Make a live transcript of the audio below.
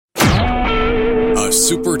a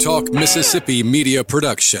SuperTalk Mississippi media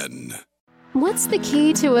production. What's the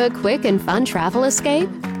key to a quick and fun travel escape?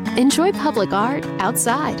 Enjoy public art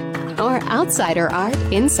outside or outsider art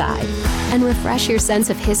inside and refresh your sense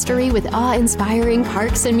of history with awe-inspiring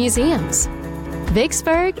parks and museums.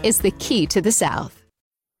 Vicksburg is the key to the South.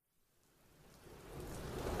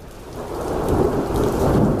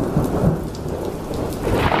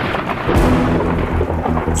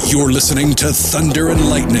 You're listening to Thunder and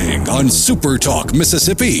Lightning on SuperTalk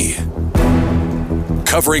Mississippi.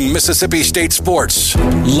 Covering Mississippi State sports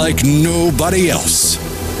like nobody else.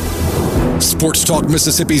 Sports Talk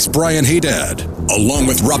Mississippi's Brian Haydad, along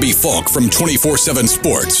with Robbie Falk from 24/7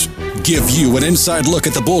 Sports, give you an inside look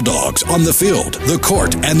at the Bulldogs on the field, the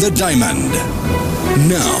court, and the diamond.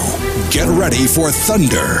 Now, get ready for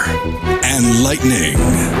Thunder and Lightning.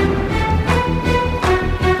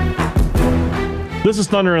 This is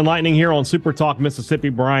Thunder and Lightning here on Super Talk Mississippi.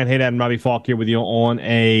 Brian Haydad and Robbie Falk here with you on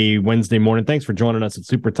a Wednesday morning. Thanks for joining us at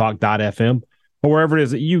supertalk.fm or wherever it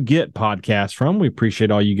is that you get podcasts from. We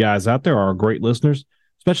appreciate all you guys out there, our great listeners,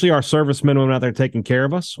 especially our servicemen and women out there taking care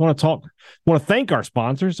of us. Want to thank our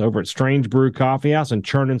sponsors over at Strange Brew Coffee House and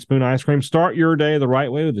Churn and Spoon Ice Cream. Start your day the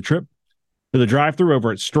right way with a trip to the drive-thru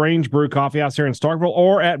over at Strange Brew Coffee House here in Starkville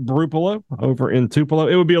or at Brupolo over in Tupelo.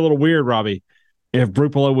 It would be a little weird, Robbie, if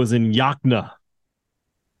Brupolo was in Yakna.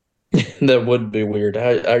 That would be weird.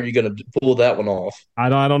 How are you going to pull that one off? I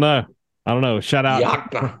don't know. Shout out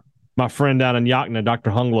Yakna. My friend down in Yakna, Dr.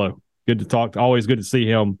 Hunglo. Good to talk. Always good to see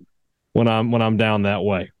him when I'm down that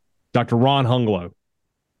way. Dr. Ron Hunglo.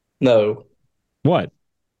 No. What?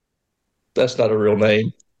 That's not a real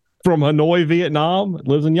name. From Hanoi, Vietnam.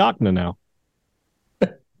 Lives in Yakna now.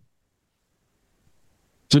 It's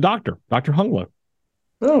a doctor, Dr. Hunglo.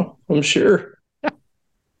 Oh, I'm sure.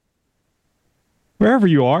 Wherever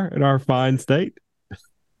you are in our fine state.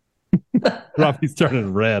 Robbie's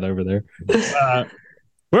turning red over there.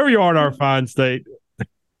 Wherever you are in our fine state.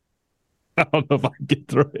 I don't know if I can get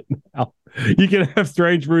through it now. You can have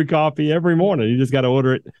Strange Brew coffee every morning. You just got to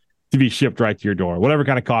order it to be shipped right to your door. Whatever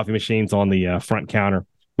kind of coffee machine's on the front counter,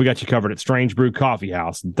 we got you covered at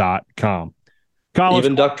strangebrewcoffeehouse.com.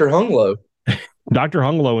 Even Dr. Hunglo. Dr.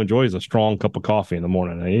 Hunglo enjoys a strong cup of coffee in the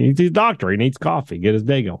morning. He's a doctor. He needs coffee. Get his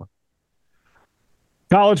day going.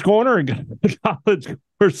 College Corner,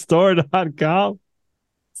 collegecornerstore.com.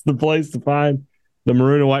 It's the place to find the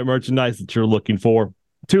maroon and white merchandise that you're looking for.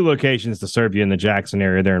 2 locations to serve you in the Jackson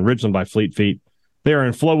area. They're in Ridgeland by Fleet Feet. They're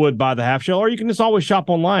in Flowood by the Half Shell, or you can just always shop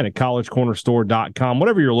online at collegecornerstore.com.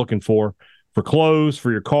 Whatever you're looking for clothes,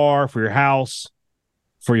 for your car, for your house,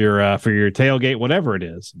 for your tailgate, whatever it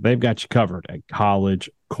is, they've got you covered at College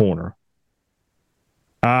Corner.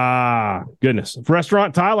 Goodness.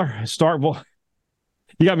 Restaurant Tyler, Starkville.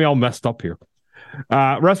 You got me all messed up here.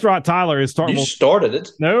 Restaurant Tyler is Starkville. You started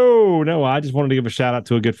it. No. I just wanted to give a shout out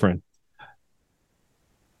to a good friend.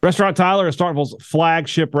 Restaurant Tyler is Starkville's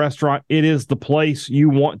flagship restaurant. It is the place you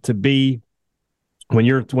want to be when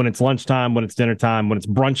it's lunchtime, when it's dinner time, when it's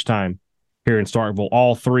brunch time here in Starkville.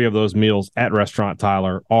 All 3 of those meals at Restaurant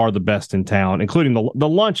Tyler are the best in town, including the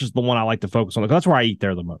lunch is the one I like to focus on. That's where I eat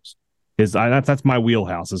there the most. That's my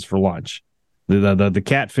wheelhouse is for lunch. The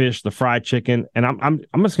catfish, the fried chicken, and I'm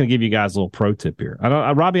just going to give you guys a little pro tip here.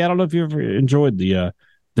 Robbie, I don't know if you ever enjoyed the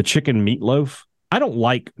chicken meatloaf. I don't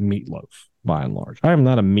like meatloaf by and large. I am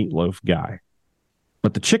not a meatloaf guy,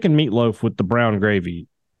 but the chicken meatloaf with the brown gravy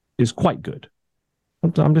is quite good.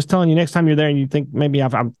 I'm just telling you, next time you're there and you think maybe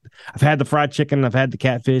I've had the fried chicken, I've had the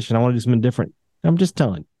catfish, and I want to do something different. I'm just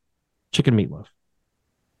telling you, chicken meatloaf.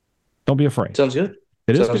 Don't be afraid. Sounds good.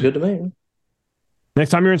 Sounds good to me.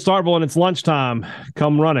 Next time you're in Starkville and it's lunchtime,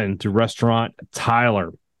 come running to Restaurant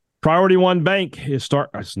Tyler. Priority One Bank is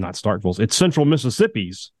it's not Starkville's, it's Central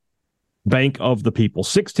Mississippi's Bank of the People.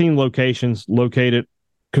 16 locations located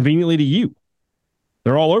conveniently to you.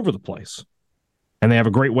 They're all over the place. And they have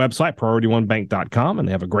a great website, PriorityOneBank.com, and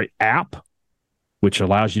they have a great app, which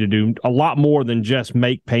allows you to do a lot more than just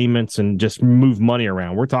make payments and just move money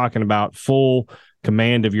around. We're talking about full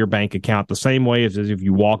command of your bank account, the same way as if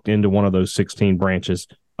you walked into one of those 16 branches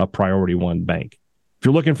of Priority One Bank. If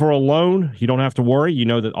you're looking for a loan, you don't have to worry. You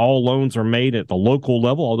know that all loans are made at the local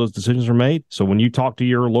level. All those decisions are made. So when you talk to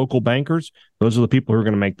your local bankers, those are the people who are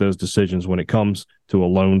going to make those decisions when it comes to a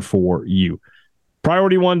loan for you.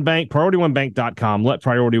 Priority One Bank, PriorityOneBank.com. Let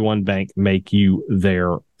Priority One Bank make you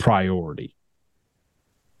their priority.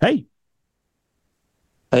 Hey.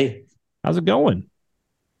 How's it going?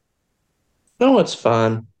 No, it's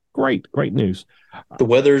fine. Great news. The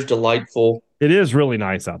weather's delightful. It is really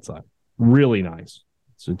nice outside. Really nice.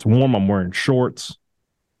 It's warm. I'm wearing shorts.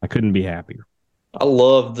 I couldn't be happier. I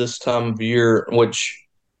love this time of year, which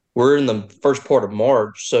we're in the first part of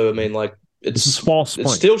March. So, I mean, like, This is fall spring. it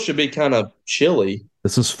still should be kind of chilly.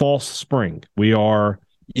 This is false spring. We are.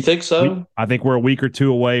 You think so? I think we're a week or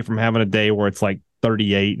two away from having a day where it's like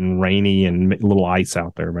 38 and rainy and a little ice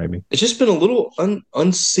out there, maybe. It's just been a little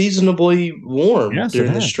unseasonably warm Yes,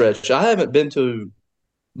 during it the has. stretch. I haven't been to,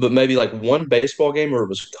 but maybe like one baseball game where it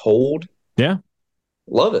was cold. Yeah.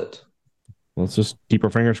 Love it. Let's just keep our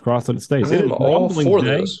fingers crossed that it stays. It is I'm all Rumblings for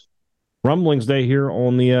Day. this. Rumblings Day here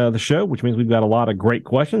on the show, which means we've got a lot of great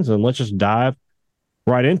questions, and let's just dive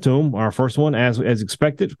right into them. Our first one, as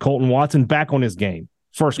expected, Colton Watson back on his game.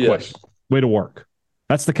 First Yes. question. Way to work.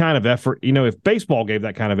 That's the kind of effort. If baseball gave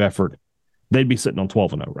that kind of effort, they'd be sitting on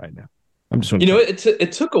 12-0 right now. I'm just going to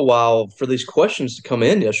It took a while for these questions to come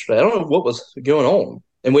in yesterday. I don't know what was going on.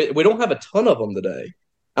 And we don't have a ton of them today.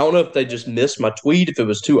 I don't know if they just missed my tweet, if it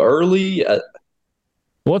was too early.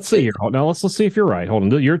 Well, let's see here. Now, let's see if you're right.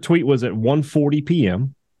 Hold on. Your tweet was at 1:40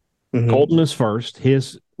 p.m. Mhm. Colton is first.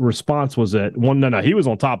 His response was at he was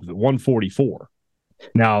on top of it, 1:44.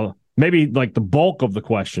 Now, maybe like the bulk of the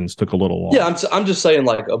questions took a little long. Yeah, I'm just saying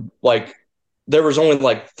like there was only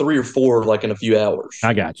like 3 or 4 like in a few hours.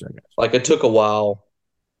 I got you. Like it took a while.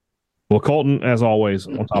 Well, Colton, as always,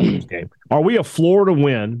 on top of this game. Are we a Florida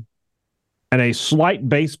win and a slight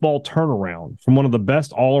baseball turnaround from one of the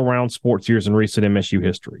best all-around sports years in recent MSU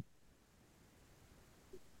history?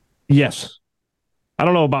 Yes. I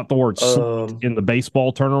don't know about the word in the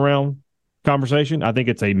baseball turnaround conversation. I think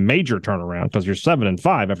it's a major turnaround because you're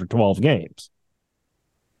 7-5 after 12 games.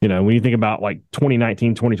 When you think about like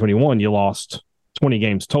 2019, 2021, you lost 20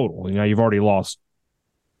 games total. You've already lost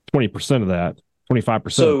 20% of that,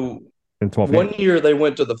 25%. So in 12 one games. year they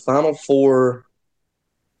went to the Final Four,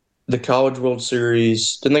 the College World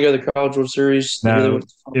Series. Didn't they go to the College World Series? The year they No, went to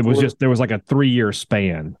the Final it was Four? just there was like a 3-year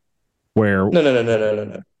span where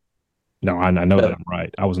No. No, I know that I'm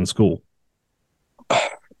right. I was in school.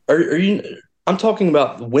 Are you? I'm talking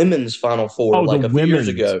about the women's Final Four, like the a few years women's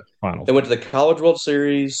ago. Final. They went to the College World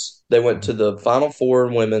Series. They went to the Final Four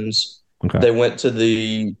in women's. Okay. They went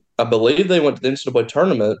to I believe they went to the NCAA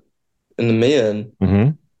tournament in the men,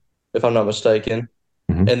 Mm-hmm. if I'm not mistaken.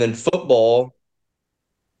 Mhm. And then football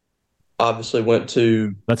obviously went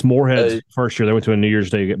to That's Moorhead's first year. They went to a New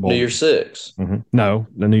Year's Day bowl. New Year's Six. Mm-hmm. No,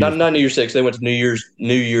 the New Year's. Not New Year's Six. They went to New Year's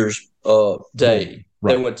Day.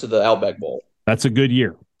 Right. They went to the Outback Bowl. That's a good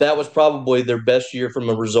year. That was probably their best year from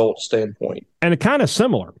a result standpoint. And it kind of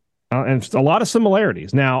similar, and a lot of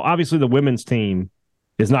similarities. Now, obviously, the women's team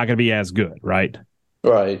is not going to be as good, right?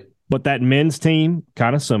 Right. But that men's team,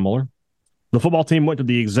 kind of similar. The football team went to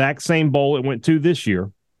the exact same bowl it went to this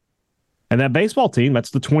year. And that baseball team, that's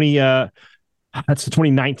the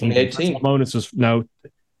 2019. 2018. Lemonis is, no,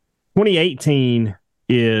 2018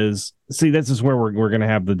 is, see, this is where we're going to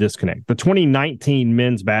have the disconnect. The 2019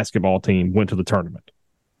 men's basketball team went to the tournament.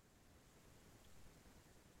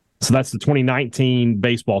 So that's the 2019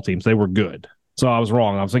 baseball teams. They were good. So I was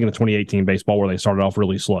wrong. I was thinking the 2018 baseball where they started off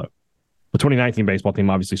really slow. The 2019 baseball team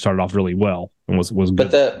obviously started off really well and was good.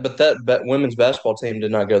 But that women's basketball team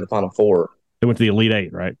did not go to the Final Four. They went to the Elite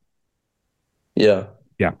Eight, right? Yeah.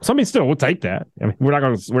 Yeah. So I mean, still, we'll take that. I mean, we're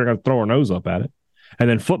going to throw our nose up at it. And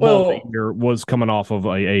then football that year was coming off of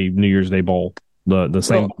a New Year's Day bowl, the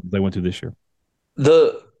same bowl they went to this year.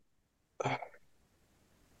 The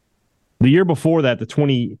year before that, the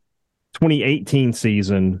 2018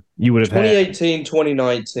 season, you would have 2018,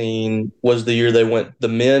 2019 was the year the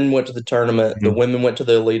men went to the tournament, the women went to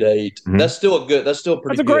the Elite 8. Mhm. That's still pretty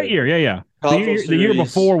That's a good. great year. Yeah. College The year Series.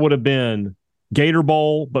 before would have been Gator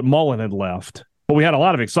Bowl, but Mullen had left. But we had a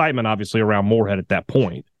lot of excitement, obviously, around Moorhead at that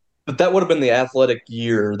point. But that would have been the athletic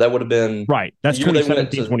year. That would have been Right. That's the year they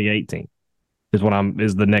went 2017, to- 2018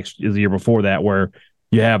 is the year before that where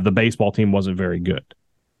you have the baseball team wasn't very good.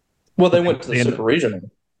 Well, they went to the And- Super Regional.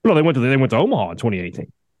 No, they went to Omaha in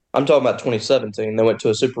 2018. I'm talking about 2017. They went to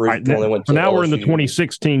a Super Right, Regional. They went so to now we're in the LSU.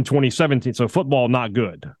 2016, 2017. So football not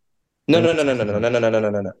good. No.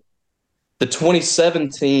 The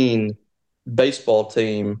 2017 baseball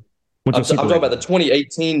team. Went to I'm Super talking about the Regional.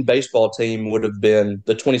 2018 baseball team would have been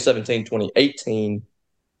the 2017-2018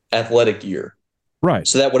 athletic year. Right.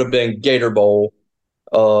 So that would have been Gator Bowl.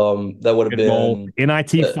 That would have Gator Bowl, been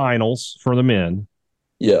NIT finals for the men.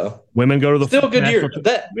 yeah. Women go to the Still a good year.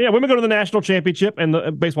 women go to the national championship, and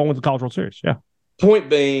the baseball went to the College World Series. Yeah. Point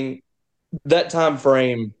being, that time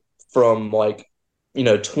frame from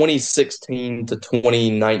 2016 to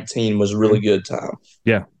 2019 was a really good time.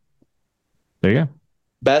 Yeah. There you go.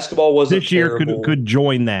 Basketball wasn't This year terrible. could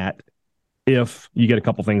join that if you get a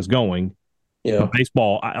couple things going. You know,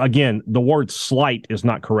 baseball, again, the word slight is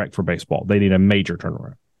not correct for baseball. They need a major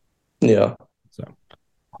turnaround. Yeah. So,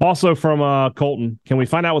 also from Colton, can we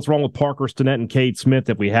find out what's wrong with Parker Stinnett and Cade Smith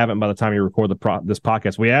if we haven't by the time you record this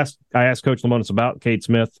podcast? I asked Coach Lemonis about Cade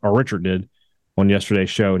Smith, or Richard did, on yesterday's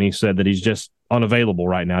show, and he said that he's just unavailable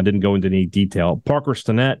right now. Didn't go into any detail. Parker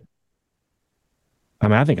Stinnett, I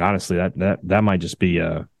mean, I think honestly that might just be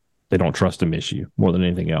they don't trust him issue more than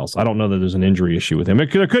anything else. I don't know that there's an injury issue with him.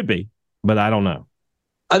 There could be, but I don't know.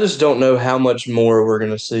 I just don't know how much more we're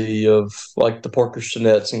going to see of like the Parker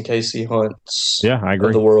Stinnetts and Casey Hunts. Yeah, I agree.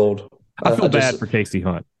 Of the world. I feel bad for Casey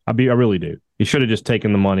Hunt. I really do. He should have just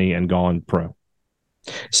taken the money and gone pro.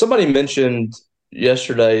 Somebody mentioned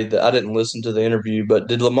yesterday that I didn't listen to the interview, but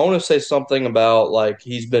did Lemonis say something about like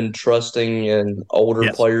he's been trusting in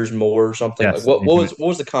older players more or something? Yes. Like, what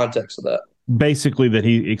was the context of that? Basically, that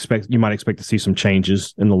you might expect to see some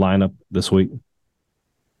changes in the lineup this week,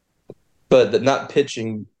 but that not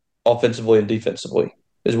pitching offensively and defensively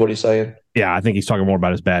is what he's saying. Yeah, I think he's talking more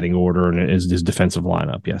about his batting order and his defensive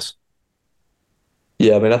lineup. Yes.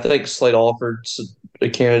 Yeah, I mean, I think Slade Alford's a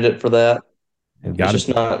candidate for that. It's just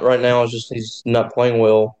not right now. It's just he's not playing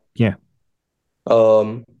well. Yeah.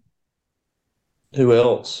 Who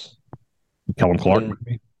else? Kellen Clark.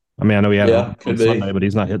 I mean, I know he had on Sunday, but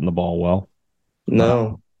he's not hitting the ball well.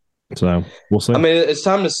 No. So we'll see. I mean, it's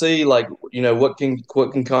time to see, like, you know, what can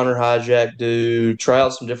Connor Hijack do? Try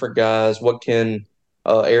out some different guys. What can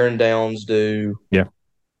Aaron Downs do? Yeah.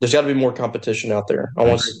 There's got to be more competition out there.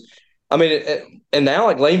 And now,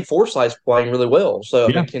 like, Lane Forsythe's playing really well. So,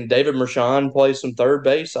 I mean, can David Mershon play some third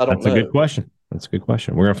base? I don't know. That's a good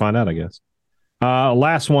question. We're going to find out, I guess.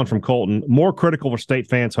 Last one from Colton. More critical for state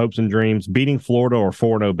fans' hopes and dreams, beating Florida or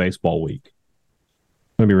 4-0 baseball week?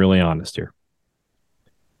 I'm going to be really honest here.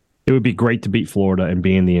 It would be great to beat Florida and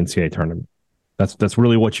be in the NCAA tournament. That's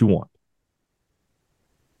really what you want.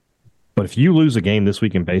 But if you lose a game this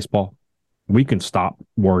week in baseball, we can stop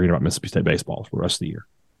worrying about Mississippi State baseball for the rest of the year,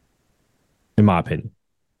 in my opinion.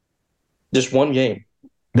 Just one game.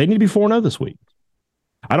 They need to be 4-0 this week.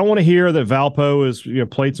 I don't want to hear that Valpo has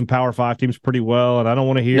played some Power 5 teams pretty well, and I don't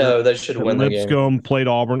want to hear they should win the game. Lipscomb played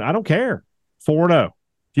Auburn. I don't care. 4-0. If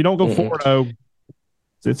you don't go 4-0,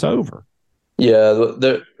 it's over. Yeah,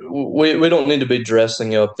 we don't need to be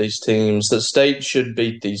dressing up these teams. The state should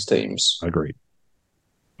beat these teams. Agreed.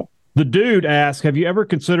 The dude asked, have you ever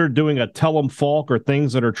considered doing a Tell 'em Falk or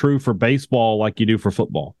things that are true for baseball like you do for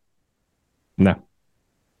football? No,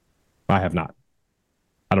 I have not.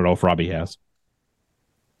 I don't know if Robbie has.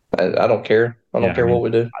 I don't care. I don't care what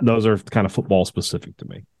we do. Those are kind of football specific to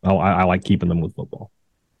me. I like keeping them with football.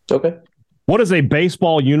 Okay. What is a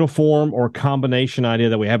baseball uniform or combination idea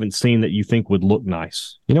that we haven't seen that you think would look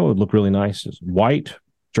nice? You know what would look really nice? Is white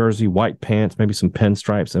jersey, white pants, maybe some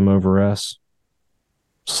pinstripes, M over S.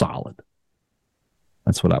 Solid.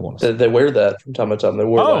 That's what I want to see. They wear that from time to time. They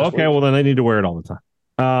wear okay. Well, then they need to wear it all the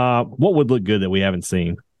time. What would look good that we haven't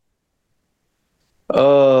seen?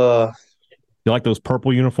 You like those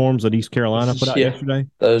purple uniforms that East Carolina put out yesterday?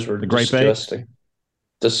 Those were disgusting.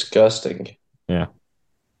 Disgusting. Yeah.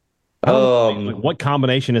 What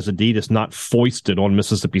combination is Adidas not foisted on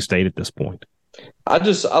Mississippi State at this point? I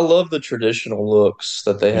love the traditional looks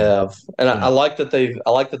that they have, and I like that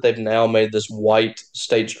they've now made this white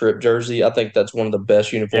state strip jersey. I think that's one of the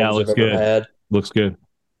best uniforms I've ever had. Looks good.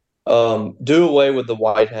 Do away with the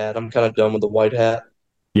white hat. I'm kind of done with the white hat.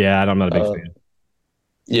 Yeah, I'm not a big fan.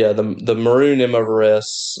 Yeah, the maroon M over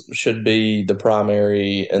S should be the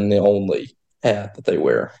primary and the only hat that they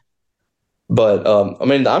wear. But,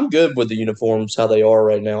 I'm good with the uniforms, how they are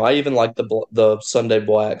right now. I even like the Sunday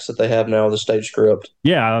blacks that they have now, the state script.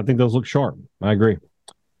 Yeah, I think those look sharp. I agree.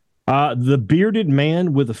 The bearded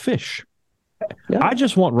man with a fish. Yeah. I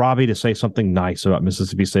just want Robbie to say something nice about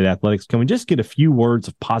Mississippi State athletics. Can we just get a few words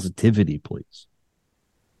of positivity, please?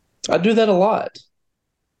 I do that a lot.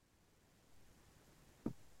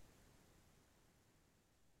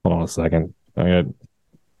 Hold on a second.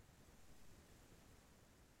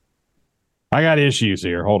 I got issues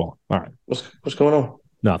here. Hold on. All right. What's going on?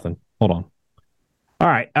 Nothing. Hold on. All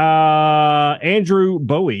right. Andrew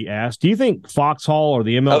Bowie asked, do you think Foxhall or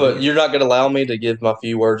the MLB... Oh, but you're not going to allow me to give my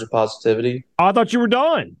few words of positivity? I thought you were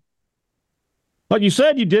done. Like you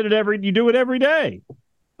said, you do it every day.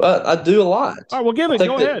 But I do a lot. All right, well, give it.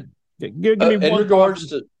 Go ahead. Give me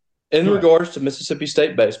in regards to Mississippi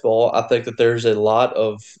State baseball, I think that there's a lot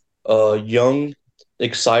of young,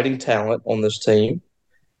 exciting talent on this team.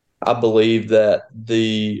 I believe that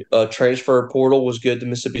the transfer portal was good to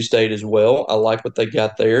Mississippi State as well. I like what they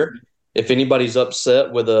got there. If anybody's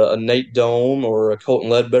upset with a Nate Doan or a Colton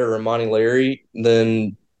Ledbetter or a Monty Larry,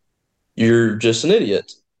 then you're just an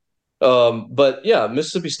idiot. But yeah,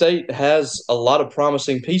 Mississippi State has a lot of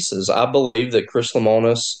promising pieces. I believe that Chris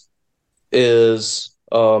Lemonis is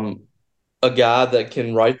a guy that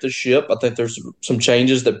can right the ship. I think there's some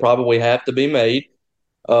changes that probably have to be made.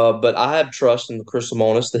 But I have trust in Chris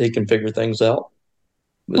Lemonis that he can figure things out.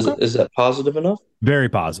 Is that positive enough? Very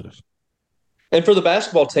positive. And for the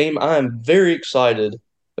basketball team, I am very excited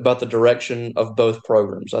about the direction of both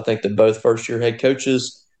programs. I think that both first-year head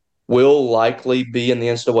coaches will likely be in the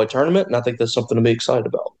NCAA tournament, and I think that's something to be excited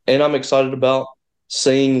about. And I'm excited about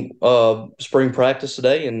seeing spring practice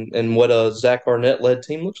today and what a Zach Arnett-led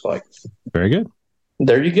team looks like. Very good.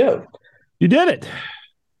 There you go. You did it.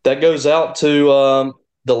 That goes out to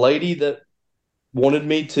the lady that wanted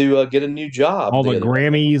me to get a new job. All the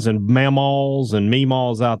Grammys and Mamals and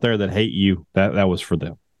Meemaws out there that hate you, that was for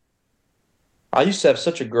them. I used to have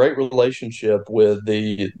such a great relationship with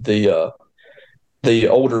the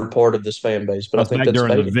older part of this fan base, but I think that's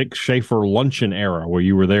during the Vic Schaefer luncheon era where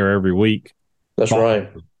you were there every week. That's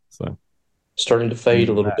right. So starting to fade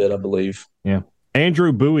a little bit, I believe. Yeah.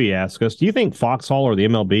 Andrew Bowie asked us, do you think Foxhall or the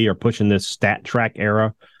MLB are pushing this stat track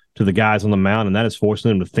era to the guys on the mound, and that is forcing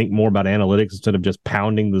them to think more about analytics instead of just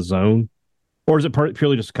pounding the zone? Or is it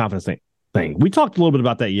purely just a confidence thing? We talked a little bit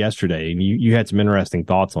about that yesterday, and you had some interesting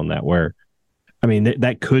thoughts on that where, I mean,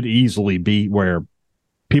 that could easily be where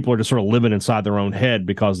people are just sort of living inside their own head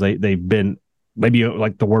because they've been, maybe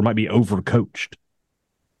like the word might be, overcoached.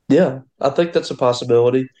 Yeah, I think that's a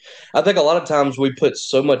possibility. I think a lot of times we put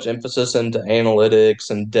so much emphasis into analytics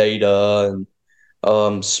and data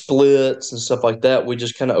and splits and stuff like that. We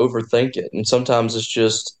just kind of overthink it. And sometimes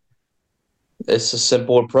it's a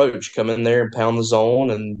simple approach. Come in there and pound the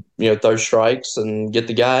zone and, throw strikes and get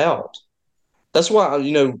the guy out. That's why,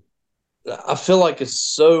 I feel like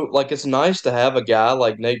it's nice to have a guy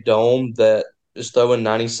like Nate Dome that is throwing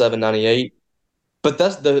 97, 98. But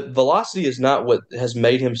that's the velocity is not what has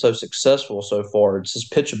made him so successful so far. It's his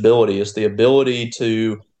pitchability. It's the ability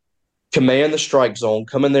to command the strike zone,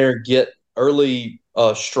 come in there and get early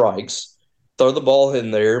strikes, throw the ball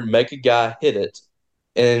in there, make a guy hit it,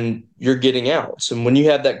 and you're getting outs. And when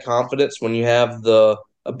you have that confidence, when you have the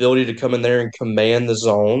ability to come in there and command the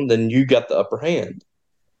zone, then you got the upper hand.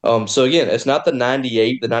 So again, it's not the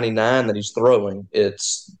 98, the 99 that he's throwing.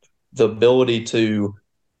 It's the ability to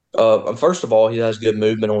first of all, he has good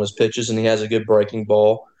movement on his pitches and he has a good breaking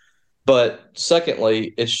ball. But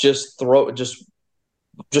secondly, it's just throw it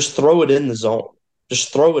in the zone.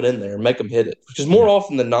 Just throw it in there and make him hit it. Because more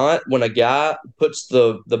often than not, when a guy puts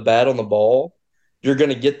the bat on the ball, you're going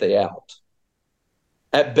to get the out.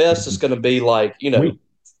 At best, it's going to be like,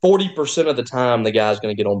 40% of the time the guy's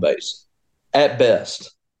going to get on base. At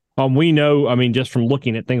best. We know, just from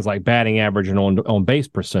looking at things like batting average and on base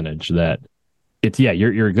percentage that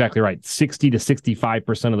you're exactly right. 60 to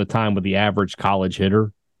 65% of the time with the average college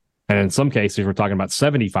hitter. And in some cases, we're talking about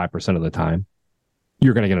 75% of the time,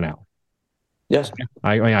 you're going to get an out. Yes.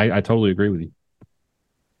 I totally agree with you.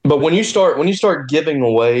 But when you start giving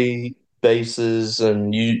away bases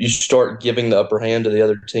and you start giving the upper hand to the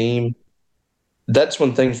other team, that's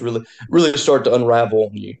when things really, really start to unravel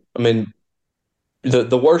on you. I mean,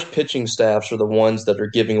 the worst pitching staffs are the ones that are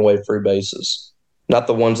giving away free bases, not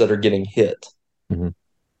the ones that are getting hit. Mm-hmm.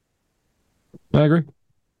 I agree.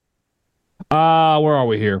 Where are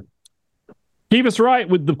we here? Keep us right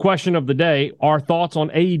with the question of the day. Our thoughts on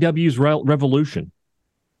AEW's Revolution.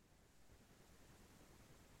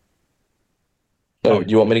 Oh,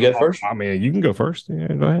 you want me to go first? You can go first. Yeah,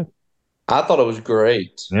 go ahead. I thought it was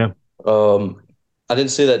great. Yeah. I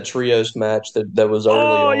didn't see that trios match that was early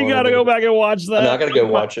on. Oh, you got to go back and watch that. I got to go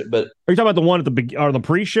watch it. But are you talking about the one at the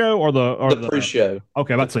pre-show or the pre-show?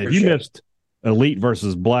 Okay, let's say if you missed Elite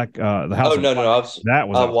versus Black, the House. Oh no, I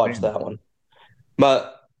watched that one.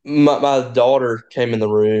 My daughter came in the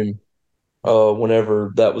room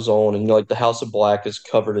whenever that was on, and like the House of Black is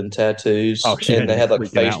covered in tattoos, and they had like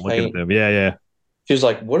face paint. Yeah. She was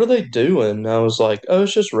like, "What are they doing?" And I was like, "Oh,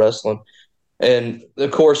 it's just wrestling." And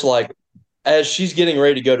of course, like as she's getting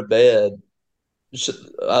ready to go to bed,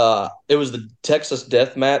 it was the Texas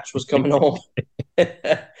Death Match was coming on.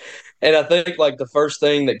 And I think like the first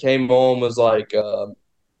thing that came on was like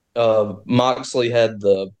Moxley had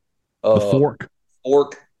the fork.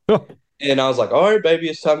 And I was like, all right, baby,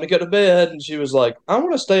 it's time to go to bed. And she was like, I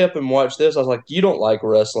want to stay up and watch this. I was like, you don't like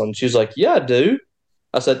wrestling. She was like, yeah, I do.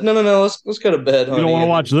 I said, no, let's go to bed, honey. You don't want to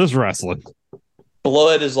watch this wrestling.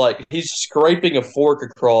 Blood is like, he's scraping a fork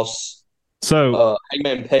across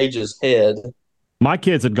Hangman Page's head. My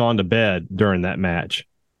kids had gone to bed during that match.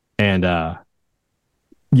 And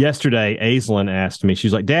Yesterday, Aislinn asked me,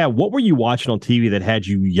 she's like, Dad, what were you watching on TV that had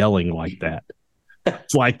you yelling like that?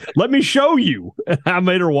 It's like, let me show you. I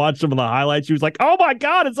made her watch some of the highlights. She was like, oh my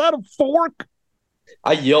God, is that a fork?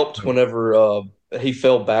 I yelped whenever he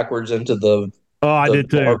fell backwards into the I did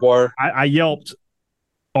too. barbed wire. I yelped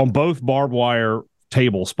on both barbed wire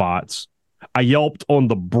table spots. I yelped on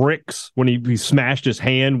the bricks when he smashed his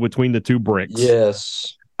hand between the two bricks.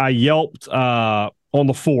 Yes. I yelped on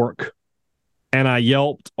the fork, and I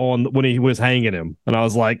yelped on when he was hanging him. And I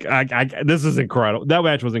was like, this is incredible. That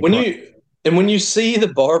match was incredible. When you see the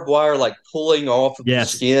barbed wire like pulling off of the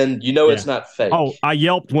skin, you know it's not fake. Oh, I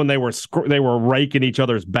yelped when they were raking each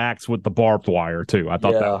other's backs with the barbed wire too. I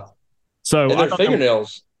thought that. So and their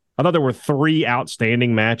fingernails. I thought there were 3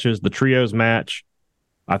 outstanding matches. The trios match,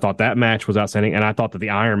 I thought that match was outstanding, and I thought that the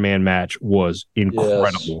Iron Man match was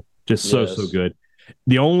incredible. Just so good.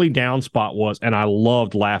 The only down spot was, and I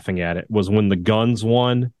loved laughing at it, was when the Guns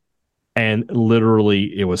won, and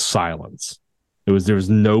literally it was silence. There was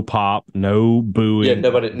no pop, no booing. Yeah,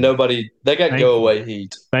 nobody. They got go away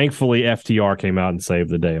heat. Thankfully, FTR came out and saved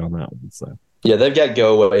the day on that one. So yeah, they've got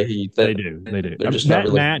go away heat. They do.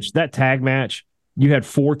 That tag match, you had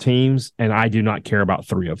 4 teams, and I do not care about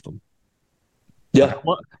 3 of them. Yeah,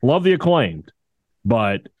 love the Acclaimed,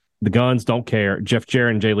 but the Guns don't care. Jeff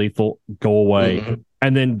Jarrett and Jay Lethal go away,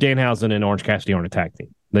 and then Danhausen and Orange Cassidy aren't a tag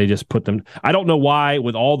team. They just put them. I don't know why,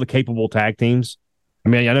 with all the capable tag teams. I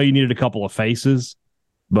mean, I know you needed a couple of faces,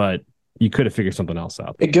 but you could have figured something else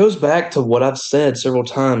out. It goes back to what I've said several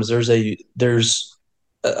times. There's I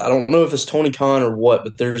don't know if it's Tony Khan or what,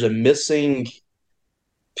 but there's a missing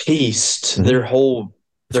piece to their whole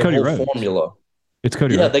formula. It's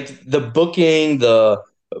Cody Rhodes. The booking, the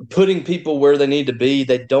putting people where they need to be.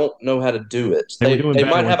 They don't know how to do it. They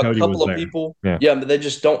might have a couple of people, but they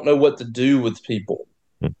just don't know what to do with people.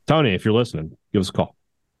 Tony, if you're listening, give us a call.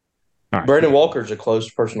 All right. Brandon Walker's a close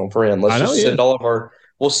personal friend. Let's just send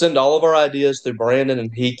we'll send all of our ideas through Brandon,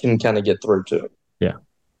 and he can kind of get through to it. Yeah.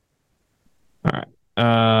 All right.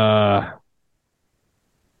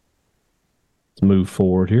 Let's move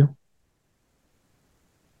forward here.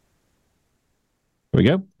 Here we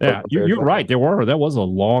go. Yeah, you're right. There was a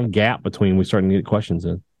long gap between we started to get questions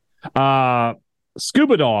in.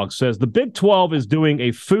 Scuba Dog says the Big 12 is doing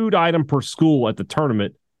a food item per school at the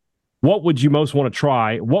tournament. What would you most want to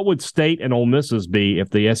try? What would State and Ole Miss's be if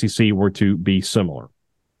the SEC were to be similar?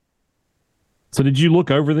 So did you look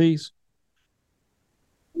over these?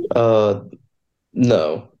 No.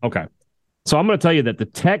 Okay. So I'm going to tell you that the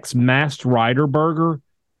Tex Masked Rider burger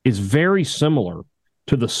is very similar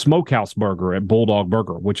to the Smokehouse burger at Bulldog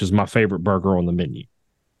Burger, which is my favorite burger on the menu.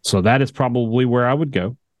 So that is probably where I would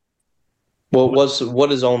go. Well,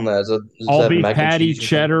 what is on that? Is all that beef patty,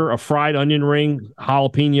 cheddar, a fried onion ring,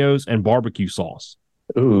 jalapenos, and barbecue sauce.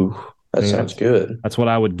 Ooh, that sounds good. That's what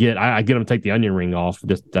I would get. I get them to take the onion ring off.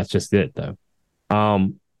 That's just it, though.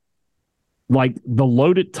 Like the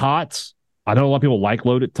loaded tots. I know a lot of people like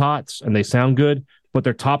loaded tots, and they sound good, but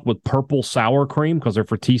they're topped with purple sour cream because they're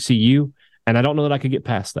for TCU, and I don't know that I could get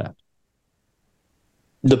past that.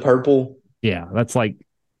 The purple? Yeah, that's like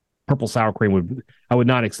purple sour cream I would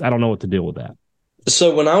not. I don't know what to deal with that.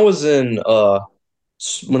 So when I was in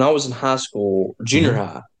high school, junior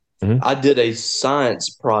high, I did a science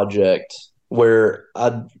project where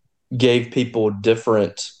I gave people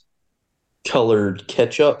different colored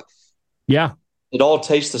ketchup. Yeah, it all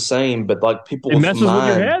tastes the same, but like it messes with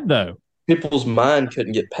your head though. People's mind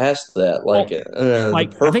couldn't get past that. Like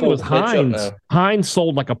I think it was Heinz. Heinz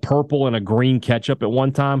sold like a purple and a green ketchup at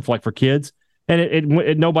one time for kids. And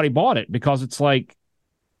it nobody bought it because it's like,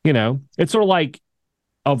 it's sort of like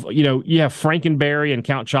you have Frankenberry and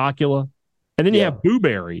Count Chocula, and then you have Boo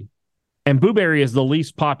Berry, and Boo Berry is the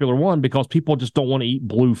least popular one because people just don't want to eat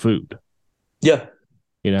blue food. Yeah,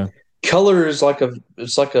 color is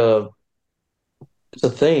it's a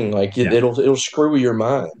thing. Like it'll screw with your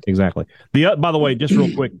mind. Exactly. By the way, just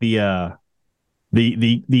real quick, the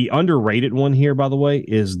underrated one here, by the way,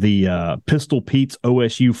 is the Pistol Pete's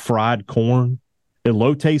OSU fried corn,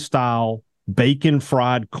 elote style bacon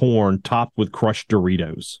fried corn topped with crushed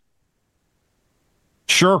Doritos.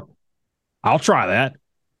 Sure, I'll try that.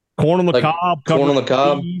 Corn on the cob, covered with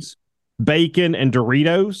cheese, bacon, and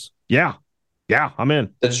Doritos. Yeah, I'm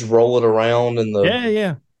in. They just roll it around in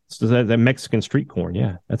the It's that Mexican street corn.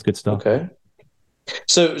 Yeah, that's good stuff. Okay.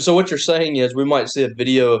 So what you're saying is we might see a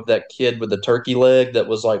video of that kid with the turkey leg that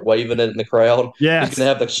was like waving it in the crowd. Yeah, he's gonna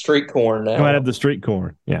have the street corn now. Might have the street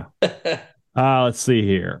corn. Yeah. Let's see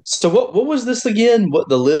here. So what was this again? What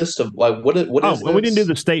the list of what is? Well, we didn't do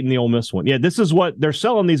the State and the Ole Miss one. Yeah, this is what they're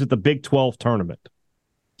selling these at the Big 12 tournament.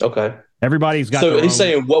 Okay. Everybody's got. So he's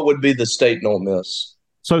saying, what would be the state and Ole Miss?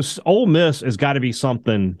 So Ole Miss has got to be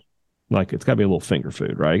something like it's got to be a little finger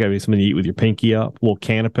food, right? It got to be something you eat with your pinky up, a little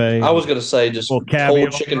canapé. I was going to say just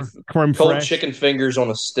cold chicken fingers on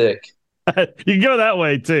a stick. You can go that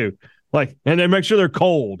way too. Like, and then make sure they're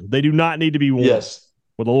cold. They do not need to be warm. Yes.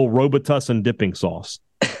 With a little Robitussin dipping sauce.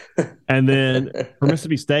 And then for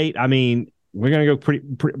Mississippi State, I mean, we're going to go pretty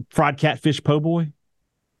fried catfish po' boy.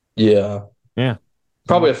 Yeah. Yeah.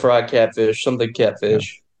 Probably a fried catfish, something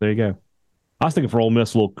catfish. Yeah. There you go. I was thinking for Ole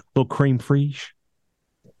Miss, a little cream fraiche.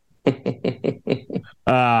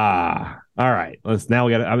 All right. Now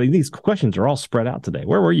we got. I mean, these questions are all spread out today.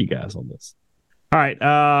 Where were you guys on this? All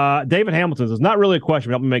right. David Hamilton says, not really a question,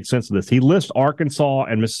 but help me make sense of this. He lists Arkansas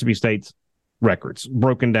and Mississippi State's records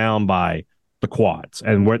broken down by the quads,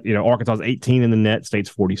 and where Arkansas is 18 in the net, State's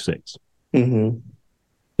 46. Mm-hmm.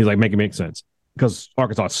 He's like, make it make sense because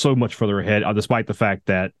Arkansas is so much further ahead, despite the fact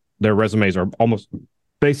that their resumes are almost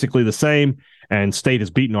basically the same, and State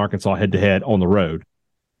has beaten Arkansas head to head on the road.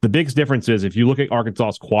 The biggest difference is if you look at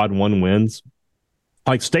Arkansas's quad one wins,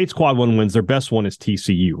 like State's quad one wins, their best one is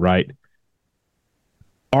TCU, right?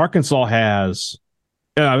 Arkansas has,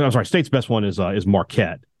 State's best one is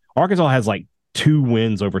Marquette. Arkansas has like 2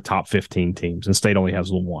 wins over top 15 teams, and State only has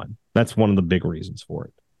 1. That's one of the big reasons for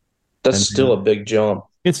it. That's still a big jump.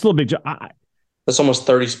 It's still a big jump. That's almost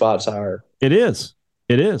 30 spots higher. It is.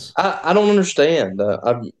 I don't understand.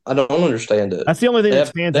 I don't understand it. That's the only thing that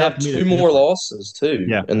stands out. They have 2 more losses too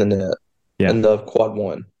in the net. Yeah. In the quad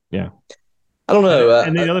one. Yeah. I don't know.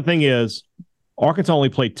 And the other thing is, Arkansas only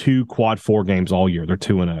played 2 quad 4 games all year. They're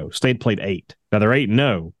 2-0. State played 8. Now they're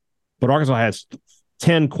 8-0, but Arkansas has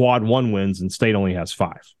 10 quad 1 wins and State only has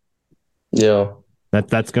 5. Yeah.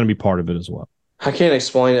 That's going to be part of it as well. I can't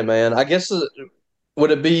explain it, man. I guess would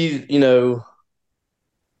it be,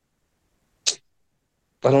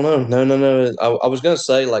 I don't know. No. I was going to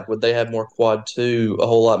say, like, would they have more quad 2, a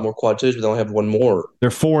whole lot more quad 2s, but they only have 1 more? They're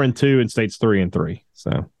 4-2 and State's 3-3.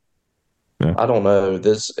 So, yeah. I don't know.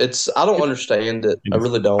 I don't understand it. I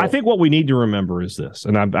really don't. I think what we need to remember is this,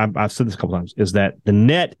 and I've said this a couple times, is that the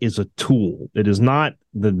net is a tool. It is not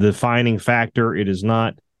the defining factor. It is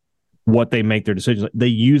not what they make their decisions. They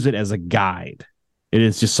use it as a guide. It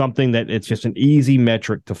is just something that it's just an easy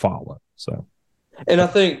metric to follow. So, and I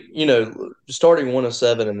think, starting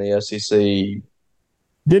 1-7 in the SEC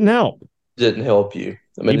didn't help you.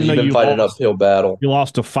 I mean, you've been fighting an uphill battle. You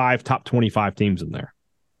lost to 5 top 25 teams in there.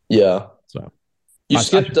 Yeah. So you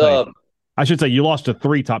skipped up. I should say you lost to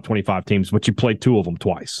 3 top 25 teams, but you played 2 of them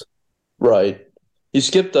twice. Right. You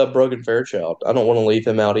skipped Brogan Fairchild. I don't want to leave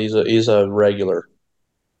him out. He's a regular.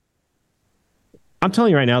 I'm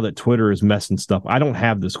telling you right now that Twitter is messing stuff. I don't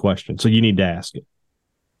have this question, so you need to ask it.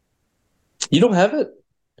 You don't have it?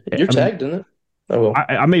 You're tagged in it. Oh, well.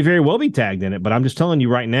 I may very well be tagged in it, but I'm just telling you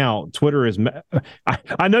right now, Twitter is.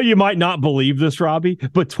 I know you might not believe this, Robbie,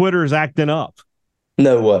 but Twitter is acting up.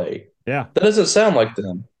 No way. Yeah. That doesn't sound like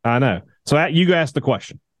them. I know. So you asked the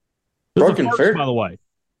question. Brogan by the way.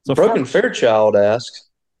 So Brogan Fairchild asks,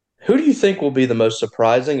 who do you think will be the most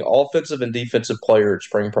surprising offensive and defensive player at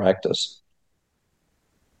spring practice?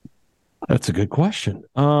 That's a good question.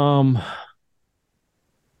 From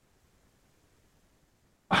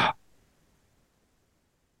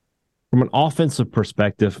an offensive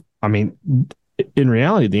perspective, I mean, in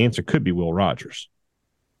reality, the answer could be Will Rogers.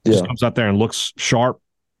 Just comes out there and looks sharp.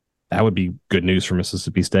 That would be good news for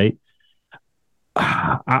Mississippi State.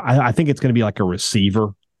 I think it's going to be like a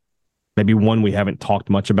receiver, maybe one we haven't talked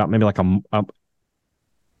much about. Maybe like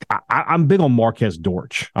I'm big on Marquez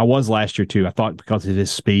Dortch. I was last year too. I thought because of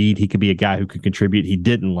his speed, he could be a guy who could contribute. He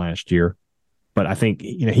didn't last year, but I think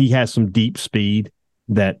he has some deep speed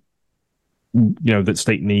that that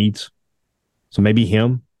State needs. So maybe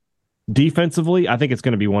him. Defensively, I think it's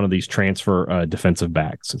going to be one of these transfer defensive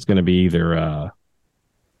backs. It's going to be either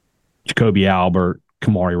Jacoby Albert,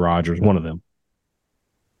 Kamari Rogers, one of them.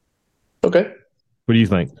 Okay. What do you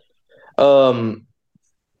think?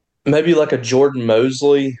 Maybe like a Jordan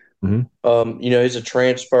Mosley. Mm-hmm. He's a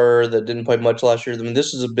transfer that didn't play much last year. I mean,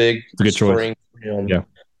 this is a big spring for him. Yeah.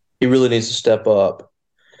 He really needs to step up.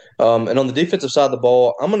 And on the defensive side of the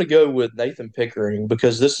ball, I'm going to go with Nathan Pickering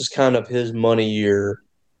because this is kind of his money year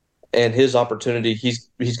and his opportunity. He's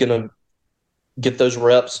going to get those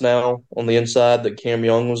reps now on the inside that Cam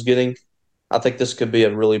Young was getting. I think this could be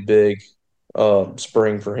a really big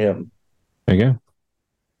spring for him. There you go.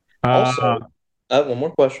 Also, I have one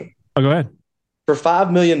more question. Oh, go ahead. For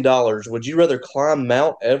 $5 million, would you rather climb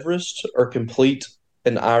Mount Everest or complete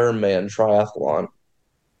an Ironman triathlon?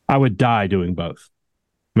 I would die doing both.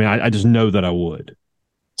 I mean, I just know that I would.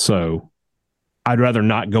 So I'd rather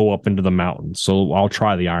not go up into the mountains. So I'll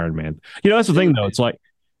try the Ironman. That's the thing, though. It's like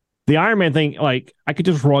the Ironman thing, like I could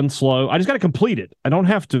just run slow. I just got to complete it. I don't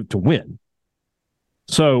have to win.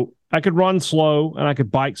 So I could run slow and I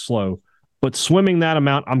could bike slow, but swimming that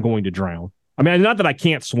amount, I'm going to drown. I mean, not that I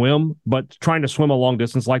can't swim, but trying to swim a long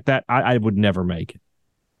distance like that, I would never make it.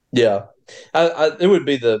 Yeah. It would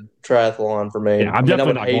be the triathlon for me. Yeah, I'm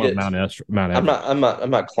definitely not going to Mount Everest. I'm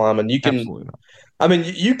not climbing. You can, Absolutely not. I mean,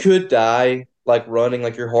 you could die like running,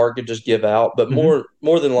 like your heart could just give out, but more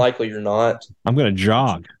than likely you're not. I'm going to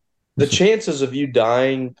jog. The chances of you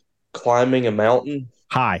dying climbing a mountain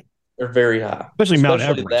high are very high, especially Mount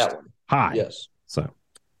Everest. That one. High. Yes. So,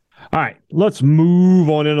 all right, let's move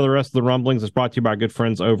on into the rest of the rumblings. It's brought to you by our good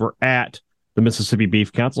friends over at the Mississippi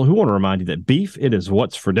Beef Council, who want to remind you that beef, it is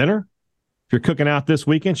what's for dinner. If you're cooking out this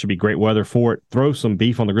weekend, should be great weather for it. Throw some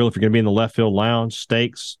beef on the grill if you're going to be in the left field lounge,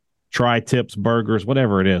 steaks, tri-tips, burgers,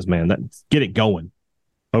 whatever it is, man. Get it going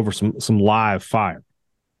over some live fire.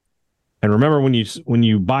 And remember, when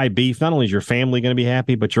you buy beef, not only is your family going to be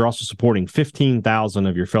happy, but you're also supporting 15,000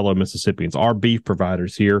 of your fellow Mississippians, our beef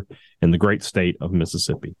providers here in the great state of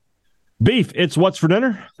Mississippi. Beef, it's what's for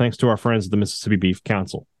dinner, thanks to our friends at the Mississippi Beef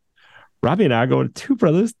Council. Robbie and I are going to Two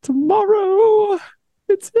Brothers tomorrow.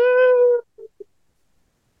 It's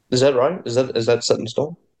Is that right? Is that set in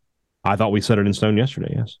stone? I thought we set it in stone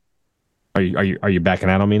yesterday. Yes. Are you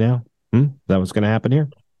backing out on me now? Is that what's going to happen here?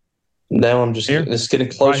 Now I'm just it's getting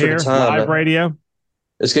closer to time. Live radio.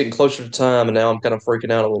 It's getting closer to time, and now I'm kind of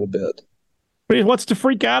freaking out a little bit. But what's to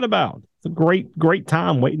freak out about? It's a great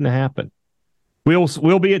time waiting to happen.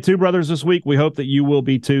 We'll be at Two Brothers this week. We hope that you will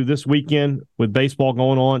be too this weekend with baseball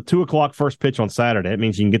going on. 2:00 first pitch on Saturday. That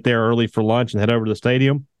means you can get there early for lunch and head over to the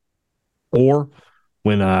stadium. Or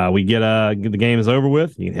when we get the game is over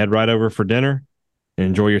with, you can head right over for dinner and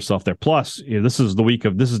enjoy yourself there. Plus, this is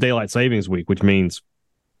daylight savings week, which means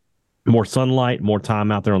more sunlight, more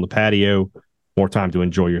time out there on the patio, more time to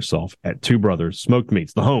enjoy yourself at Two Brothers Smoked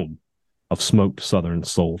Meats, the home of smoked Southern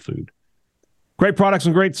soul food. Great products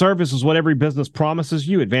and great service is what every business promises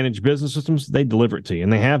you. Advantage Business Systems, they deliver it to you,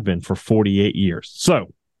 and they have been for 48 years.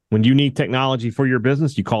 So when you need technology for your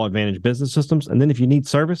business, you call Advantage Business Systems, and then if you need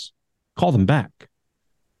service, call them back.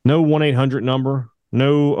 No 1-800 number,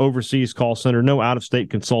 no overseas call center, no out-of-state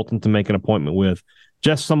consultant to make an appointment with.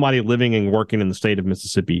 Just somebody living and working in the state of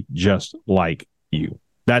Mississippi just like you.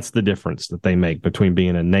 That's the difference that they make between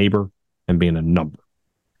being a neighbor and being a number.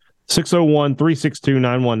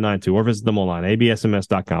 601-362-9192 or visit them online,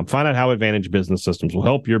 absms.com. Find out how Advantage Business Systems will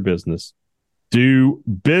help your business do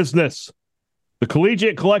business. The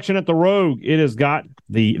Collegiate Collection at the Rogue,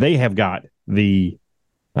 they have got the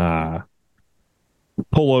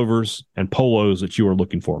pullovers and polos that you are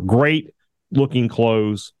looking for. Great looking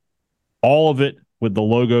clothes, all of it with the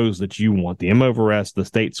logos that you want. The M over S, the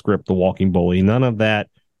state script, the walking bully, none of that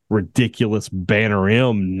ridiculous Banner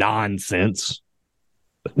M nonsense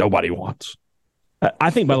that nobody wants.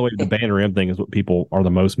 I think, by the way, the Banner M thing is what people are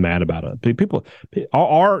the most mad about.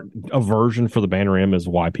 Our aversion for the Banner M is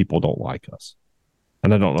why people don't like us.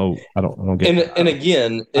 And I don't know. I don't get it. And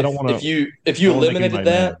again, if you eliminated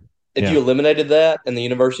that, you eliminated that, and the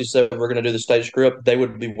university said we're going to do the state script, they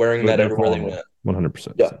would be wearing that everywhere they went.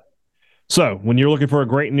 100%. Yeah. So when you're looking for a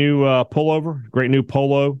great new pullover, great new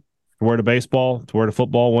polo to wear to baseball, to wear to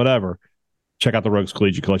football, whatever, check out the Rogues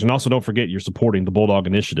Collegiate Collection. Also, don't forget you're supporting the Bulldog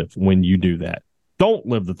Initiative when you do that. Don't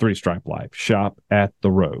live the three-stripe life. Shop at the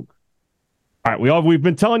Rogue. All right, we've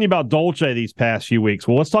been telling you about Dolce these past few weeks.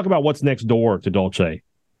 Well, let's talk about what's next door to Dolce.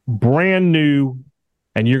 Brand new,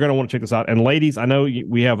 and you're going to want to check this out. And ladies, I know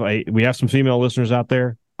we have some female listeners out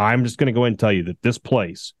there. I'm just going to go ahead and tell you that this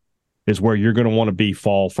place is where you're going to want to be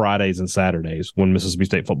fall Fridays and Saturdays when Mississippi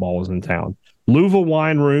State football is in town. Louva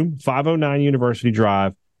Wine Room, 509 University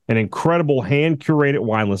Drive, an incredible hand-curated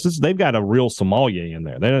wine list. They've got a real sommelier in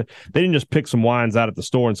there. They didn't just pick some wines out at the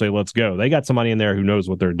store and say, let's go. They got somebody in there who knows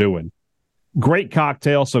what they're doing. Great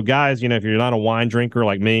cocktail. So, guys, if you're not a wine drinker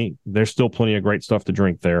like me, there's still plenty of great stuff to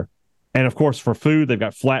drink there. And, of course, for food, they've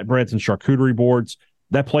got flatbreads and charcuterie boards.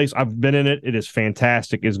 That place, I've been in it. It is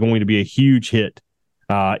fantastic. It's going to be a huge hit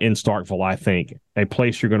in Starkville, I think. A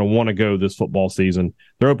place you're going to want to go this football season.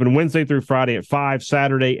 They're open Wednesday through Friday at 5,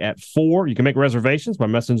 Saturday at 4. You can make reservations by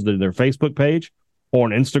messaging to their Facebook page or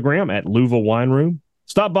on Instagram at Louva Wine Room.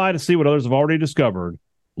 Stop by to see what others have already discovered.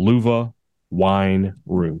 Louva Wine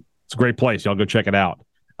Room. It's a great place. Y'all go check it out.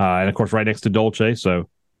 And, of course, right next to Dolce, so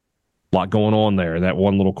a lot going on there in that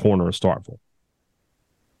one little corner of Starkville.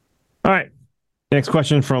 All right. Next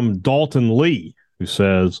question from Dalton Lee, who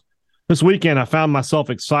says, this weekend I found myself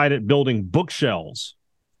excited building bookshelves.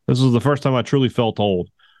 This was the first time I truly felt old.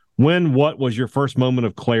 What was your first moment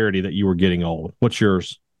of clarity that you were getting old? What's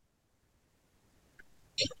yours?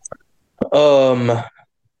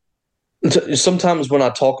 Sometimes when I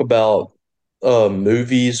talk about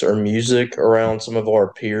movies or music around some of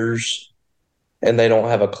our peers and they don't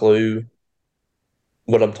have a clue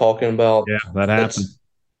what I'm talking about, Yeah, that happened.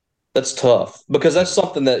 That's tough because that's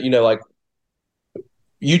something that, like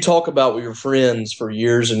you talk about with your friends for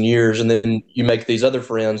years and years, and then you make these other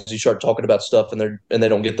friends, you start talking about stuff and they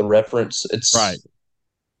don't get the reference. It's right.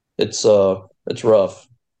 It's rough.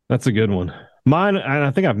 That's a good one. Mine, and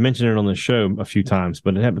I think I've mentioned it on the show a few times,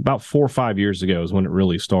 but it happened about 4 or 5 years ago is when it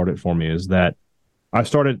really started for me, is that I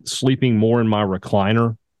started sleeping more in my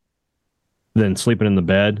recliner than sleeping in the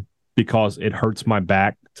bed because it hurts my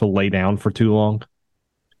back to lay down for too long.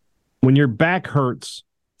 When your back hurts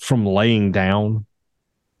from laying down,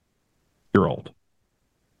 you're old.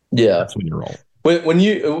 Yeah. That's when you're old.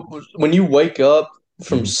 When you wake up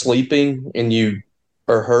from sleeping and you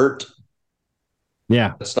are hurt,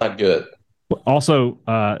 yeah, that's not good. Also,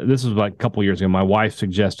 this was like a couple years ago. My wife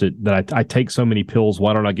suggested that I take so many pills.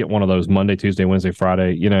 Why don't I get one of those Monday, Tuesday, Wednesday,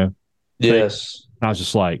 Friday? Yes. I was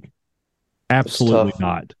just like, absolutely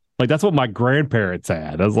not. Like that's what my grandparents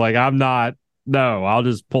had. I was like, I'm not. No, I'll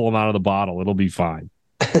just pull them out of the bottle. It'll be fine.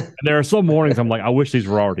 And there are some mornings I'm like, I wish these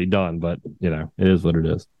were already done, but it is what it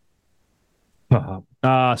is.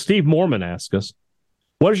 Steve Mormon asks us,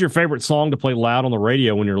 what is your favorite song to play loud on the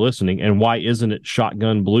radio when you're listening, and why isn't it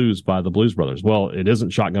Shotgun Blues by the Blues Brothers? Well, it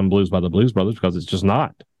isn't Shotgun Blues by the Blues Brothers because it's just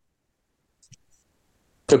not.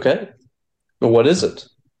 Okay. But what is it?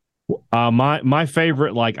 My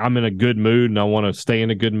favorite, like I'm in a good mood and I want to stay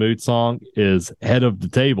in a good mood song is Head of the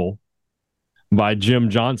Table by Jim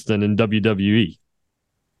Johnston in WWE.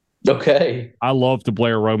 Okay. I love to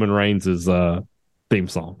blare Roman Reigns' theme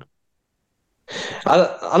song.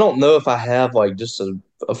 I don't know if I have like just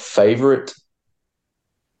a favorite.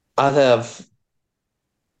 I have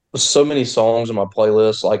so many songs on my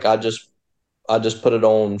playlist. Like I just put it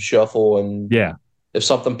on shuffle, and if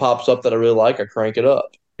something pops up that I really like, I crank it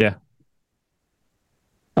up. Yeah.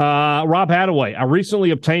 Rob Hadaway, I recently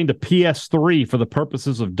obtained a PS3 for the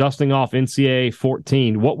purposes of dusting off NCAA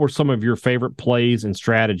 14. What were some of your favorite plays and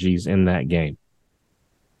strategies in that game?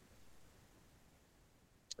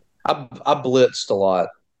 I blitzed a lot.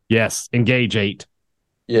 Yes, engage 8.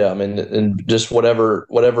 Yeah, I mean, and just whatever.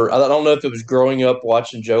 I don't know if it was growing up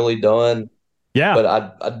watching Jolie Dunn. Yeah. But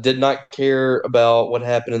I did not care about what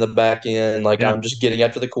happened in the back end. Like I'm just getting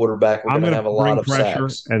after the quarterback. We're going to have a lot of pressure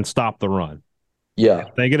sacks and stop the run. Yeah,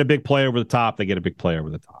 if they get a big play over the top. They get a big play over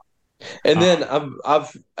the top. And then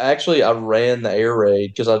I ran the air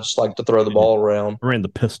raid because I just like to throw the ball around. I ran the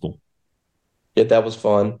pistol. Yeah, that was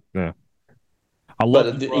fun. Yeah, I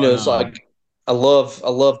love. It's like I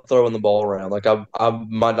love throwing the ball around. Like I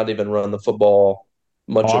might not even run the football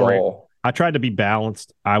much at all. I tried to be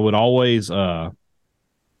balanced. I would always I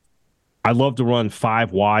love to run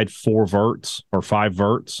 5 wide, 4 verts or 5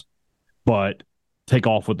 verts, but take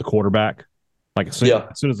off with the quarterback. Like as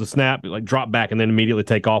soon as the snap, like drop back and then immediately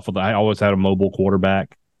take off with I always had a mobile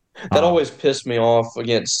quarterback. That always pissed me off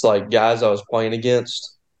against like guys I was playing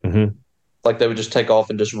against. Mm-hmm. Like they would just take off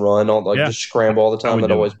and just run just scramble all the time.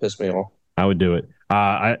 That always pissed me off. I would do it.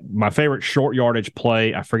 My favorite short yardage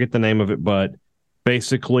play, I forget the name of it, but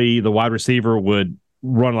basically the wide receiver would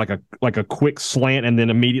run like a quick slant and then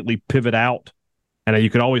immediately pivot out. And you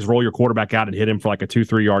could always roll your quarterback out and hit him for like a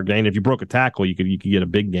 2-3 yard gain. If you broke a tackle, you could get a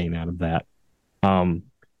big gain out of that.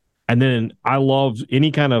 And then I loved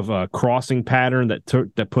any kind of crossing pattern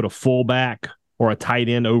that put a fullback or a tight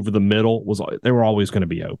end over the middle. They were always going to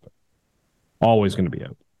be open. Always going to be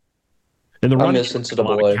open. And the running a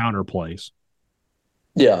lot of counter plays.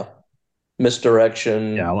 Yeah.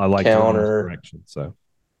 Misdirection. Yeah, I like counter misdirection. So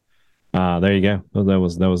there you go. That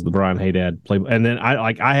was the Brian Haydad play. And then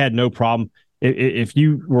I had no problem. If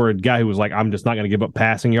you were a guy who was like, I'm just not going to give up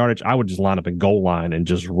passing yardage, I would just line up in goal line and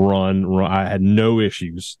just run. I had no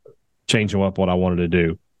issues changing up what I wanted to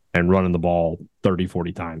do and running the ball 30,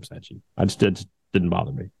 40 times at you. It didn't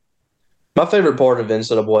bother me. My favorite part of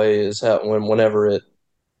NCAA is whenever it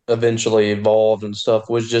eventually evolved and stuff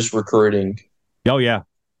was just recruiting. Oh, yeah.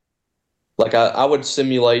 Like I would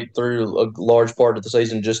simulate through a large part of the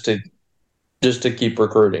season just to keep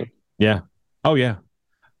recruiting. Yeah. Oh, yeah.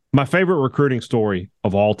 My favorite recruiting story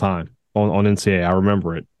of all time on NCAA, I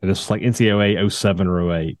remember it. And it's like NCAA 07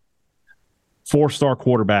 or 08. 4-star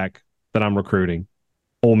quarterback that I'm recruiting.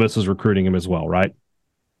 Ole Miss is recruiting him as well, right?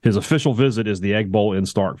 His official visit is the Egg Bowl in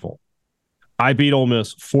Starkville. I beat Ole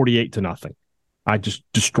Miss 48-0. I just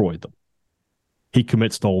destroyed them. He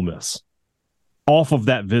commits to Ole Miss. Off of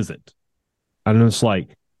that visit, and it's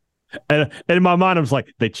like, And in my mind, I was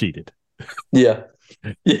like, they cheated. Yeah.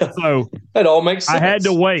 Yeah. So it all makes sense. I had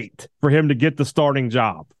to wait for him to get the starting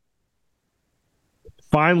job.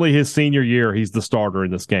 Finally, his senior year, he's the starter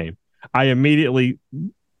in this game. I immediately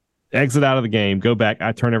exit out of the game, go back.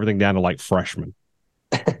 I turn everything down to like freshman.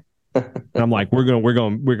 And I'm like, we're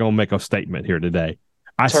gonna make a statement here today.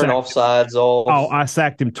 I turn offsides off. Oh, I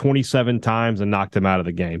sacked him 27 times and knocked him out of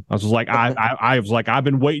the game. I was just like, I was like, I've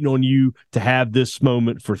been waiting on you to have this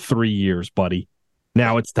moment for 3 years, buddy.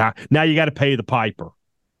 Now it's time. Now you got to pay the piper.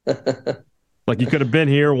 Like you could have been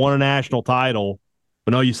here, won a national title,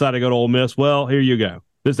 but no, you decided to go to Ole Miss. Well, here you go.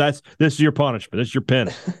 This is your punishment. This is your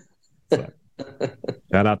penance. So,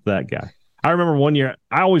 shout out to that guy. I remember one year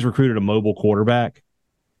I always recruited a mobile quarterback,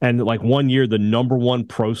 and like one year the number one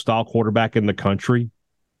pro style quarterback in the country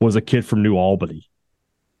was a kid from New Albany.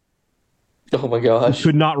 Oh my gosh! He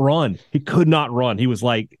could not run. He was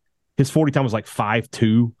like his 40 time was like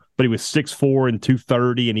 5'2", but he was 6'4" and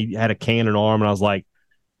 230, and he had a cannon arm. And I was like,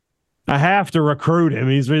 I have to recruit him.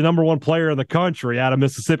 He's the number one player in the country out of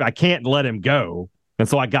Mississippi. I can't let him go. And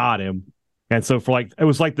so I got him. And so for like it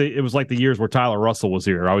was like the years where Tyler Russell was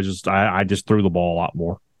here. I just threw the ball a lot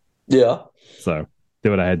more. Yeah. So did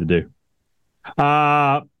what I had to do.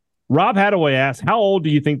 Rob Hadaway asks, how old do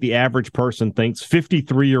you think the average person thinks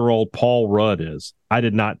 53-year-old Paul Rudd is? I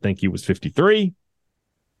did not think he was 53,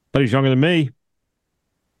 but he's younger than me.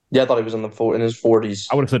 Yeah, I thought he was in his 40s.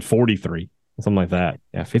 I would have said 43, something like that.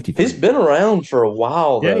 Yeah, 53. He's been around for a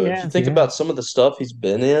while, though. Yeah, if you think about some of the stuff he's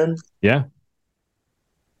been in. Yeah.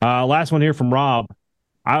 Last one here from Rob.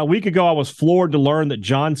 A week ago, I was floored to learn that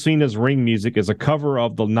John Cena's Ring Music is a cover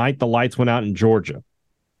of The Night the Lights Went Out in Georgia.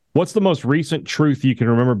 What's the most recent truth you can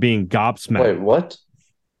remember being gobsmacked? Wait, what?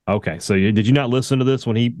 Okay, so did you not listen to this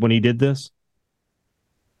when he did this?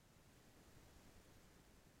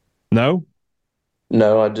 No?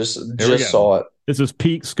 No, I just saw it. This is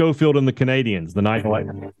Pete Schofield and the Canadians, The Night the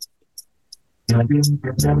Lights.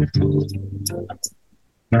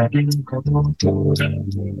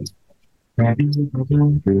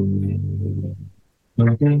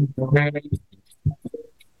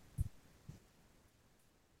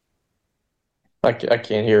 I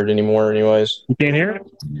can't hear it anymore anyways. You can't hear it?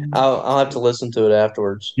 I'll have to listen to it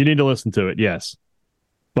afterwards. You need to listen to it, yes.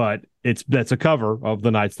 But that's a cover of The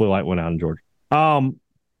Night the Light Went Out in Georgia. Not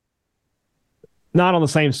on the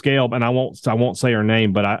same scale, and I won't say her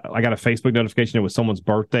name, but I got a Facebook notification it was someone's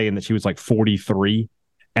birthday and that she was like 43,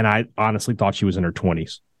 and I honestly thought she was in her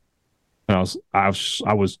 20s. And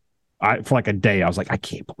for like a day I was like, I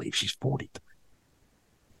can't believe she's 43.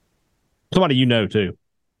 Somebody you know too.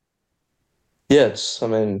 Yes, I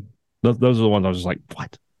mean those are the ones I was just like,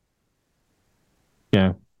 what?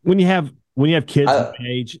 Yeah, when you have kids at the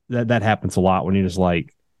age that happens a lot. When you're just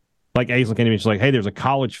like Aislinn came to me, she's like, hey, there's a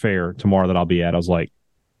college fair tomorrow that I'll be at. I was like,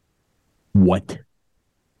 what?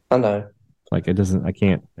 I know. Like it doesn't. I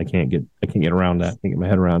can't get around that. I can't get my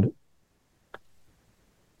head around it.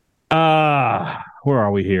 Where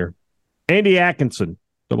are we here? Andy Atkinson,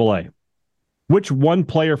 AA. Which one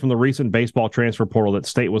player from the recent baseball transfer portal that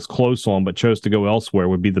State was close on but chose to go elsewhere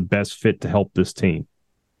would be the best fit to help this team?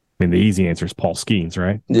 I mean, the easy answer is Paul Skeens,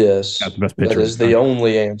 right? Yes. That's the best pitcher. That is the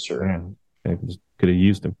only answer. Yeah. Could have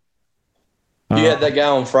used him. You had that guy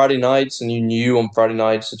on Friday nights, and you knew on Friday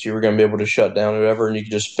nights that you were going to be able to shut down whoever, and you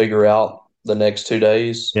could just figure out the next 2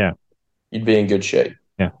 days. Yeah. You'd be in good shape.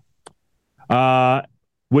 Yeah.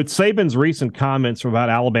 With Saban's recent comments about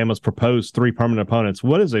Alabama's proposed 3 permanent opponents,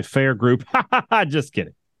 what is a fair group? Just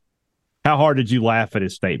kidding. How hard did you laugh at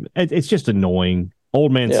his statement? It's just annoying.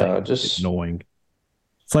 Old man saying just annoying.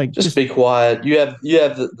 It's like just be quiet. You have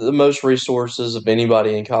the most resources of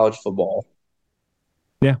anybody in college football.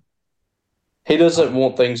 Yeah. He doesn't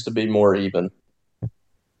want things to be more even.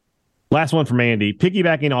 Last one from Andy.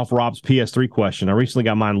 Piggybacking off Rob's PS3 question, I recently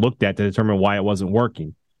got mine looked at to determine why it wasn't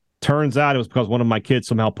working. Turns out it was because one of my kids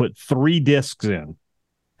somehow put 3 discs in.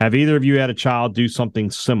 Have either of you had a child do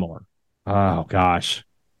something similar? Oh, gosh.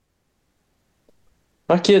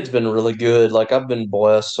 My kid's been really good. Like, I've been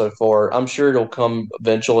blessed so far. I'm sure it'll come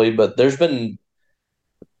eventually, but there's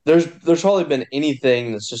hardly been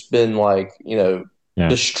anything that's just been like,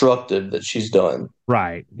 destructive that she's done.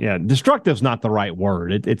 Right. Yeah. Destructive's not the right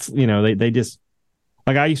word. It's they just,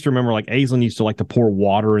 like, I used to remember, like, Aislinn used to like to pour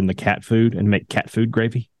water in the cat food and make cat food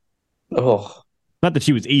gravy. Oh. Not that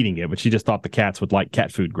she was eating it, but she just thought the cats would like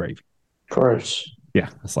cat food gravy. Gross. Yeah.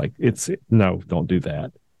 It's like, no, don't do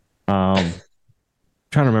that. Trying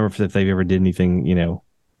to remember if they've ever did anything,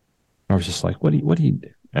 I was just like, what do you do?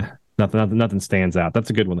 Nothing stands out. That's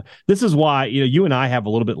a good one. This is why, you and I have a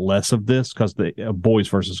little bit less of this because the boys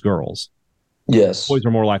versus girls. Yes. Boys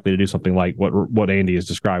are more likely to do something like what Andy is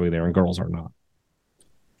describing there, and girls are not.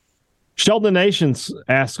 Sheldon Nations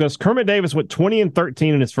asks us, Kermit Davis went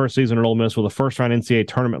 20-13 in his first season at Ole Miss with a first-round NCAA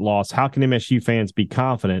tournament loss. How can MSU fans be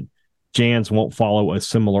confident Jans won't follow a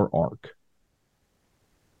similar arc?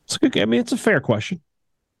 It's a fair question.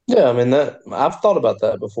 Yeah, I mean I've thought about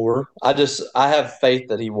that before. I have faith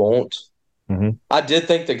that he won't. Mm-hmm. I did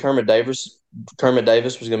think that Kermit Davis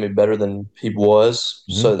was going to be better than he was.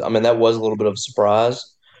 Mm-hmm. So I mean that was a little bit of a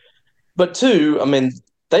surprise. But two, I mean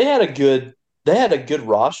they had a good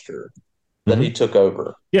roster that he took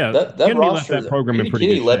over. Yeah, that Kennedy roster left that program Andy in pretty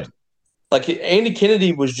Kennedy good shape. Like Andy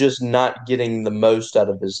Kennedy was just not getting the most out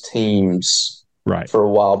of his teams for a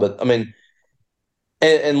while. But I mean,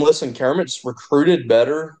 and listen, Kermit's recruited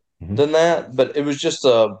better than that, but it was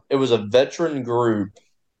a veteran group.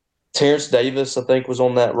 Terrence Davis, I think, was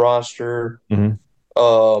on that roster.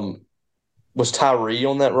 Mm-hmm. Was Tyree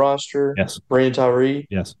on that roster? Yes. Brandon Tyree?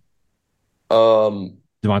 Yes. Devontae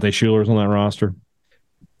Shuler's on that roster.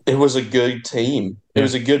 It was a good team. It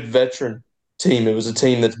was a good veteran team. It was a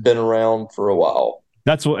team that's been around for a while.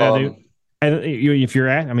 That's what and if you're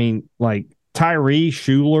at, I mean, like Tyree,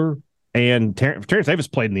 Shuler, and Terrence Davis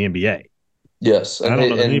played in the NBA. Yes, and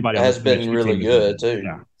anybody has been really good too.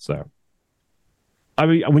 Yeah, so I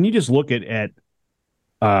mean, when you just look at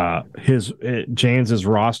Jans's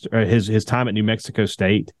roster, his time at New Mexico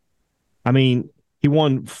State, I mean, he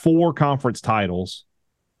won 4 conference titles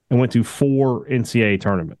and went to 4 NCAA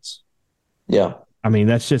tournaments. Yeah, I mean,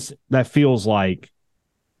 that feels like,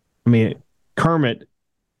 I mean, Kermit,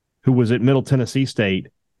 who was at Middle Tennessee State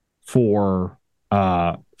for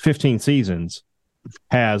 15 seasons,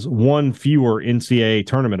 has 1 fewer NCAA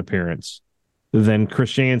tournament appearance than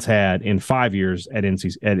Chris Jans had in 5 years at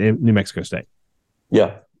New Mexico State.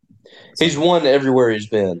 Yeah. He's won everywhere he's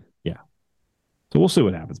been. Yeah. So we'll see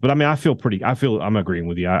what happens. But I mean, I'm agreeing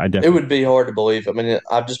with you. I definitely. It would be hard to believe. I mean,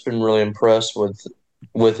 I've just been really impressed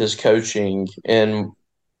with his coaching and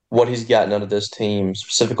what he's gotten out of this team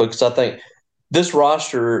specifically, because I think this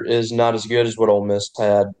roster is not as good as what Ole Miss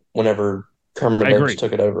had whenever Kermit Davis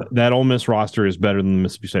took it over. That Ole Miss roster is better than the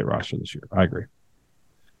Mississippi State roster this year. I agree.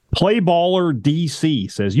 Playballer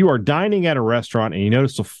DC says, you are dining at a restaurant and you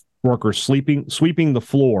notice the worker sweeping the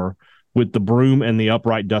floor with the broom and the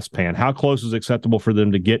upright dustpan. How close is acceptable for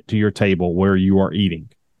them to get to your table where you are eating?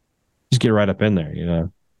 Just get right up in there, you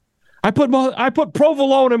know. I put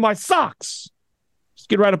provolone in my socks. Just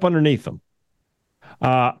get right up underneath them.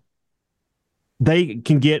 They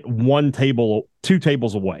can get 2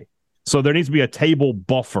 tables away. So there needs to be a table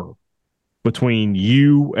buffer between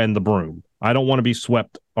you and the broom. I don't want to be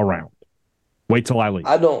swept around. Wait till I leave.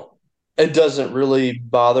 It doesn't really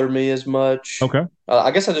bother me as much. Okay. I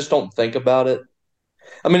guess I just don't think about it.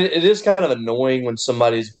 I mean, it is kind of annoying when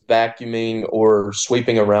somebody's vacuuming or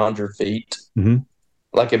sweeping around your feet. Mm-hmm.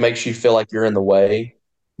 Like it makes you feel like you're in the way.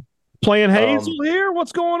 Playing Hazel here?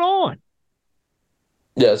 What's going on?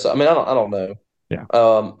 Yes. I mean, I don't know. Yeah.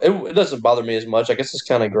 It doesn't bother me as much. I guess it's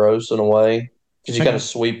kind of gross in a way because you kind of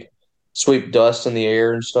sweep dust in the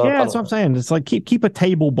air and stuff. Yeah, that's what I'm saying. It's like keep a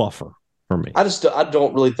table buffer for me. I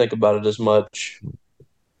don't really think about it as much.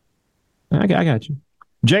 I got you.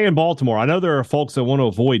 Jay in Baltimore. I know there are folks that want to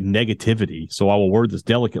avoid negativity, so I will word this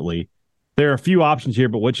delicately. There are a few options here,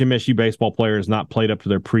 but which MSU baseball player has not played up to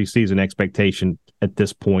their preseason expectation at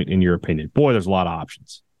this point, in your opinion? Boy, there's a lot of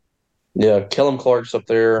options. Yeah, Kellum Clark's up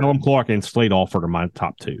there. Kellum Clark and Slade Alford are my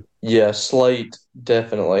top 2. Yeah, Slate,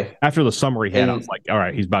 definitely. After the summer he had, I was like, all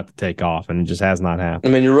right, he's about to take off, and it just has not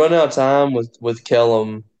happened. I mean, you run out of time with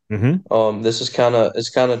Kellum. Mm-hmm. It's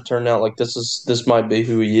kind of turned out like this might be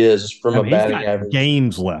who he is from a batting average.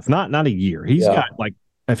 Games left, not a year. He's got like,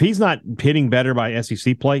 if he's not hitting better by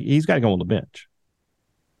SEC play, he's got to go on the bench.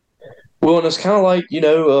 Well, and it's kind of like, you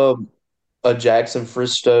know, a Jackson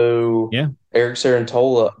Fristoe, Eric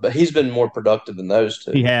Sarantola, but he's been more productive than those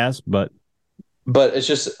two. He has, but it's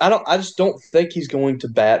just I just don't think he's going to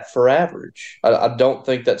bat for average. I don't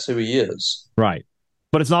think that's who he is. Right.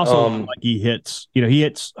 But it's also like he hits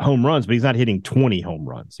home runs, but he's not hitting 20 home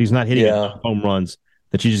runs. He's not hitting home runs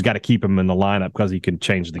that you just got to keep him in the lineup because he can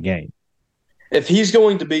change the game. If he's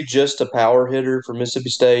going to be just a power hitter for Mississippi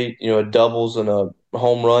State, you know, a doubles and a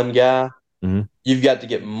home run guy, you've got to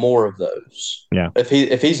get more of those. Yeah.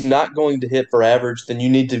 If he's not going to hit for average, then you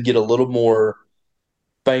need to get a little more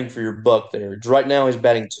bang for your buck there. Right now he's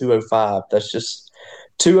batting 205. That's just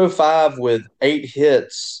 205 with 8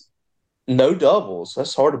 hits. No doubles.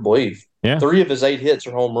 That's hard to believe. Yeah. 3 of his 8 hits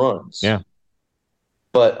are home runs. Yeah.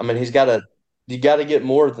 But I mean, you got to get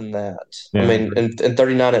more than that. Yeah, I mean, in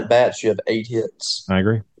 39 at bats, you have 8 hits. I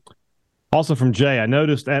agree. Also from Jay, I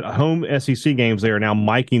noticed at home SEC games, they are now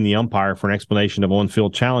miking the umpire for an explanation of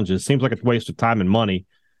on-field challenges. Seems like it's a waste of time and money.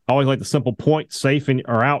 I always like the simple point, safe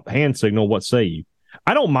or out hand signal. What say you?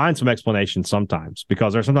 I don't mind some explanation sometimes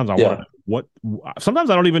because there's sometimes I want to know sometimes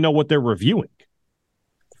I don't even know what they're reviewing.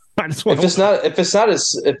 If it's not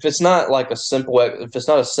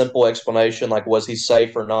a simple explanation, like was he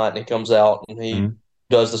safe or not, and he comes out and he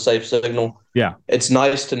does the safe signal. Yeah, it's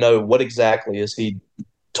nice to know what exactly is he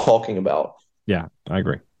talking about. Yeah, I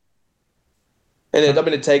agree. And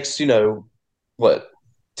it takes 10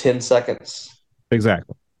 seconds.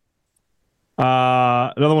 Exactly.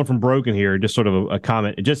 Another one from Broken here, just sort of a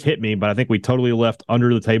comment. It just hit me, but I think we totally left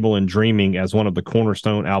Under the Table and Dreaming as one of the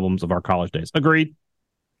cornerstone albums of our college days. Agreed.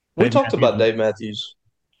 We talked about Dave Matthews.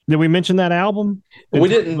 Did we mention that album? We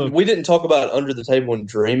didn't talk about Under the Table and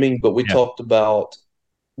Dreaming, but we talked about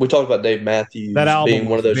Dave Matthews that album being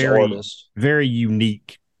one of those artists. Very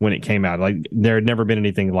unique when it came out. Like there had never been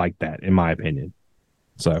anything like that, in my opinion.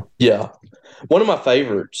 So yeah, one of my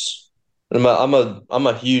favorites. I'm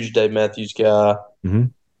a huge Dave Matthews guy,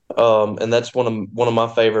 and that's one of my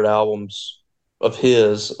favorite albums of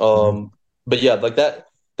his. But yeah, like that.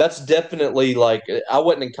 That's definitely like I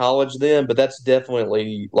wasn't in college then, but that's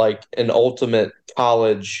definitely like an ultimate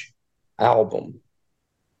college album.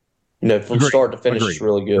 From start to finish, it's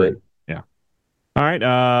really good. Agreed. Yeah. All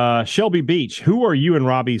right, Shelby Beach. Who are you and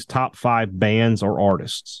Robbie's top 5 bands or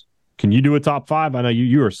artists? Can you do a top 5? I know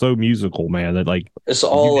you are so musical, man. That like it's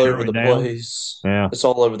all over the place. Yeah, it's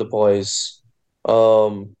all over the place.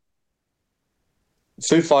 Foo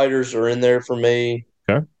Fighters are in there for me.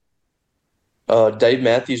 Okay. Dave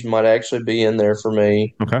Matthews might actually be in there for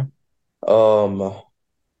me. Okay.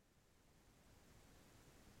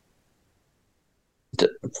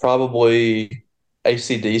 Probably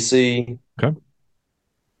AC/DC. Okay.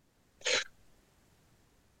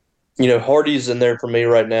 Hardy's in there for me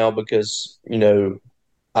right now because,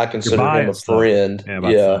 I consider him a friend.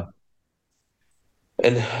 Yeah.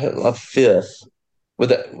 And a fifth.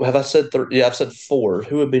 Have I said three? Yeah, I've said 4.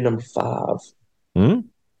 Who would be number 5?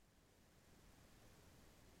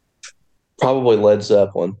 Probably Led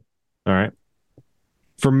Zeppelin. All right.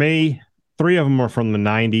 For me, 3 of them are from the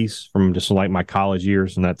 90s, from just like my college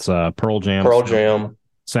years, and that's Pearl Jam,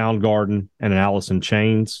 Soundgarden, and Alice in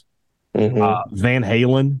Chains. Van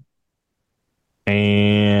Halen,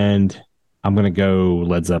 and I'm going to go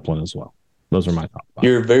Led Zeppelin as well. Those are my top 5.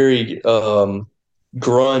 You're a very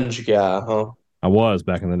grunge guy, huh? I was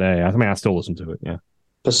back in the day. I mean, I still listen to it, yeah.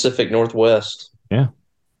 Pacific Northwest. Yeah.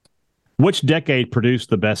 Which decade produced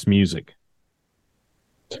the best music?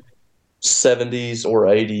 70s or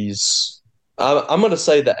 80s. I'm going to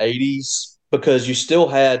say the 80s because you still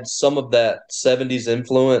had some of that 70s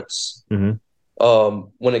influence when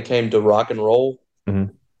it came to rock and roll.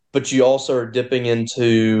 But you also are dipping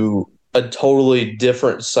into a totally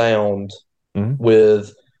different sound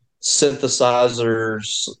with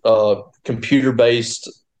synthesizers, computer-based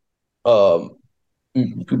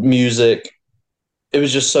music. It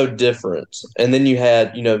was just so different. And then you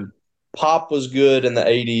had, pop was good in the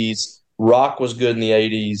 80s. Rock was good in the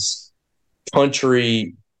 80s.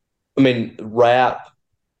 Country, rap.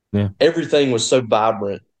 Yeah. Everything was so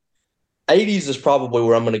vibrant. 80s is probably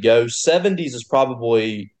where I'm going to go. 70s is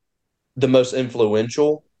probably the most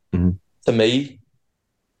influential to me.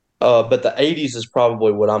 But the 80s is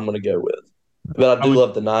probably what I'm going to go with. But I do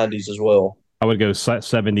love the 90s as well. I would go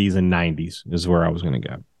 70s and 90s is where I was going to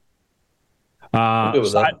go.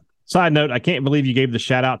 Side note, I can't believe you gave the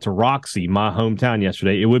shout out to Roxy, my hometown,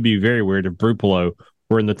 yesterday. It would be very weird if Brupolo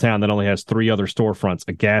were in the town that only has 3 other storefronts,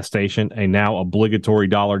 a gas station, a now obligatory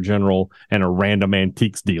Dollar General, and a random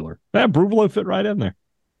antiques dealer. That Brupolo fit right in there.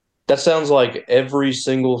 That sounds like every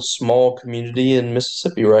single small community in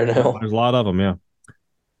Mississippi right now. There's a lot of them, yeah.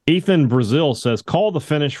 Ethan Brazil says, call the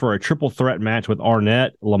finish for a triple threat match with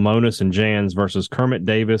Arnett, Lamonis, and Jans versus Kermit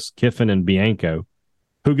Davis, Kiffin, and Bianco.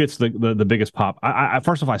 Who gets the biggest pop? I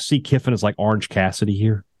first off, I see Kiffin as like Orange Cassidy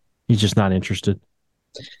here. He's just not interested.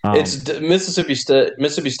 It's Mississippi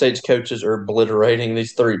State's coaches are obliterating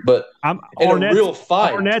these 3, but in a real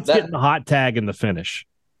fight, Arnett's getting the hot tag in the finish.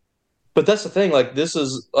 But that's the thing. Like this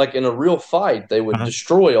is like in a real fight, they would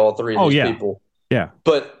destroy all 3 of these people. Yeah,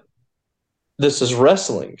 but this is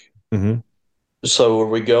wrestling. So are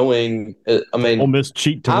we going? Ole Miss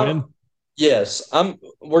cheat to win. Yes,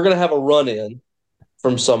 we're gonna have a run in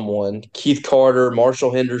from someone. Keith Carter,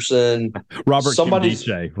 Marshall Henderson, Robert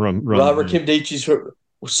Kimdiche. Robert Kimdiche.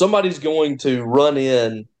 Somebody's going to run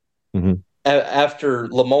in after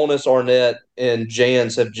Lamonis, Arnett, and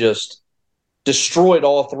Jans have just destroyed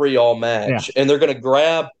all 3 all match. Yeah. And they're going to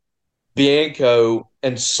grab Bianco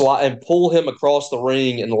and slide and pull him across the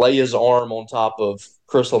ring and lay his arm on top of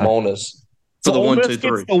Chris Lemonis for the Ole 1, Miss 2,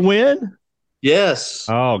 3. gets the win? Yes.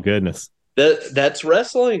 Oh, goodness. That's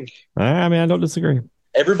wrestling. I mean, I don't disagree.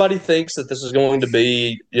 Everybody thinks that this is going to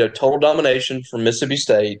be, total domination from Mississippi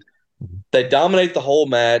State. They dominate the whole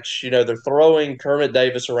match. They're throwing Kermit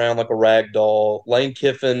Davis around like a rag doll. Lane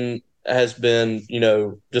Kiffin has been,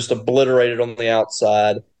 just obliterated on the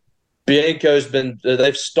outside.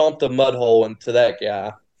 They've stomped a mud hole into that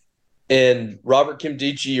guy. And Robert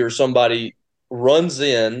Kimdichie or somebody runs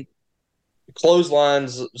in,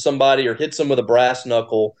 clotheslines somebody or hits him with a brass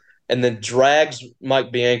knuckle, and then drags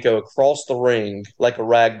Mike Bianco across the ring like a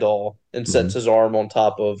rag doll and sets his arm on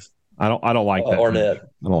top of I don't like that. Arnett.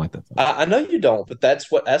 I don't like that. I know you don't, but that's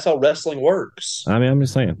how wrestling works. I mean, I'm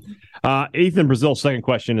just saying. Ethan Brazil's second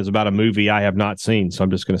question is about a movie I have not seen, so I'm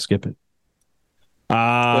just going to skip it.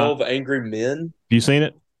 12 Angry Men. Have you seen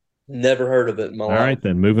it? Never heard of it in my life. All right,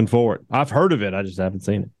 then, moving forward. I've heard of it. I just haven't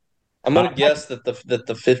seen it. I'm going to guess that the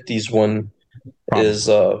 50s one is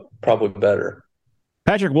probably better.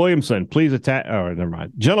 Patrick Williamson, please attack. Oh, never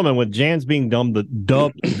mind. Gentlemen, with Jans being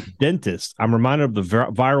dubbed dentist, I'm reminded of the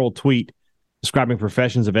viral tweet describing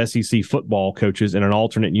professions of SEC football coaches in an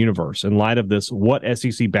alternate universe. In light of this, what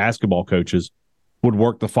SEC basketball coaches would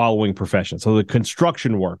work the following profession? So the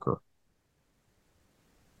construction worker.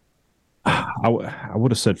 I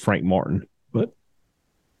would have said Frank Martin, but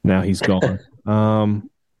now he's gone.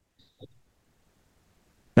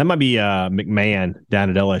 That might be McMahon down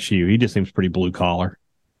at LSU. He just seems pretty blue collar.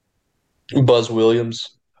 Buzz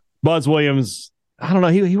Williams. Buzz Williams, I don't know.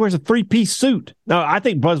 He wears a 3-piece suit. No, I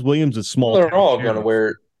think Buzz Williams is small. They're all going to wear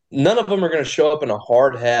it. None of them are going to show up in a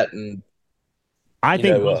hard hat. And I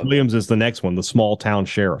think Buzz Williams is the next one, the small town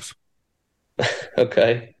sheriff.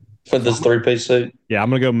 Okay. With this 3-piece suit? Yeah, I'm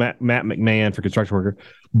going to go Matt McMahon for construction worker.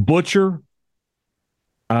 Butcher.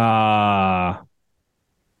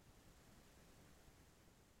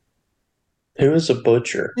 Who is a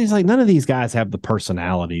butcher? He's like, none of these guys have the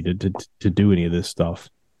personality to do any of this stuff.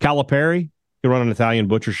 Calipari can run an Italian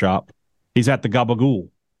butcher shop. He's at the Gabagool.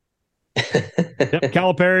 Yep,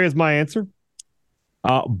 Calipari is my answer.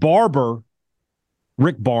 Barber,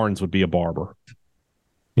 Rick Barnes would be a barber.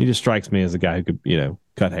 He just strikes me as a guy who could,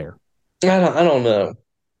 cut hair. I don't know.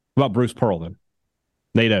 What about Bruce Pearl then?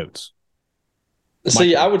 Nate Oates.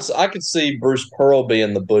 See, I could see Bruce Pearl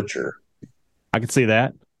being the butcher. I could see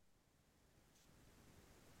that.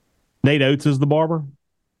 Nate Oates is the barber?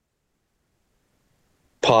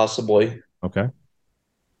 Possibly. Okay.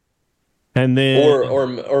 And then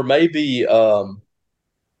or maybe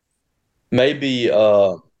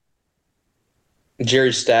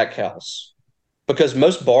Jerry Stackhouse. Because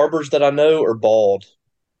most barbers that I know are bald.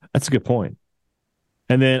 That's a good point.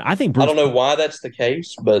 And then I think I don't know why that's the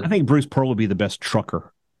case, but I think Bruce Pearl would be the best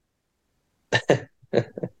trucker. I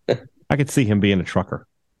could see him being a trucker.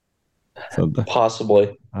 So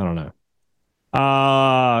possibly. I don't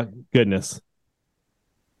know. Goodness.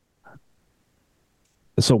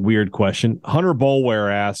 It's a weird question. Hunter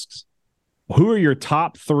Bolware asks, who are your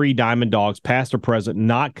top 3 Diamond Dogs, past or present,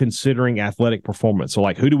 not considering athletic performance? So,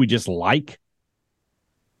 who do we just like?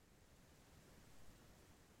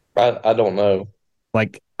 I don't know. I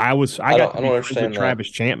don't understand Travis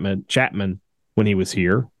Chapman when he was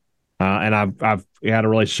here. And I've had a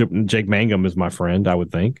relationship with Jake Mangum as my friend, I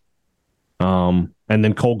would think. And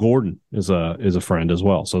then Cole Gordon is a friend as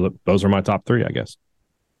well. So those are my top 3, I guess.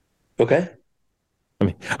 Okay. I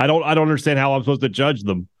mean, I don't understand how I'm supposed to judge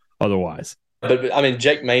them otherwise. But I mean,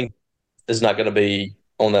 Jake Mangum is not going to be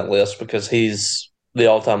on that list because he's the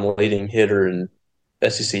all-time leading hitter in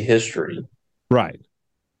SEC history. Right.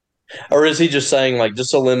 Or is he just saying,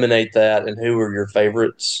 just eliminate that and who are your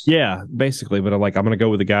favorites? Yeah, basically. But I'm going to go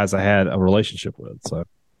with the guys I had a relationship with. So,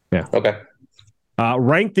 yeah. Okay.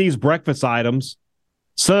 Rank these breakfast items: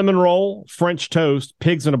 cinnamon roll, French toast,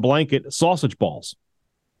 pigs in a blanket, sausage balls.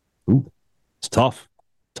 Ooh, it's tough.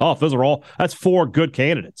 That's 4 good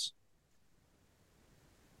candidates.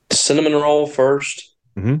 Cinnamon roll first.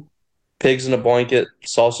 Mm-hmm. Pigs in a blanket,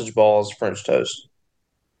 sausage balls, French toast.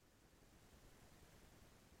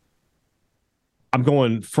 I'm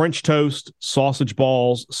going French toast, sausage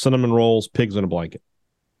balls, cinnamon rolls, pigs in a blanket.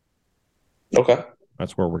 Okay.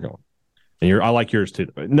 That's where we're going. And I like yours too.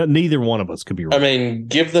 Neither one of us could be right. I mean,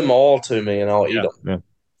 give them all to me and I'll eat them. Yeah.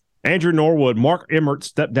 Andrew Norwood, Mark Emmert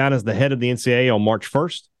stepped down as the head of the NCAA on March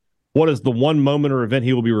 1st. What is the one moment or event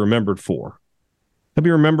he will be remembered for? He'll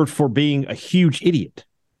be remembered for being a huge idiot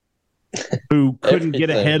who couldn't get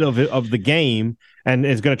ahead of the game and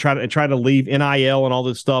is going to try to leave NIL and all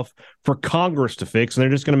this stuff for Congress to fix, and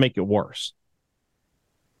they're just going to make it worse.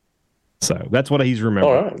 So that's what he's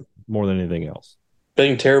remembering All right. more than anything else.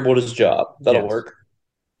 Being terrible at his job. That'll work.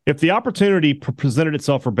 If the opportunity presented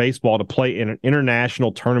itself for baseball to play in an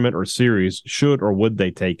international tournament or series, should or would they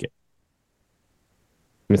take it?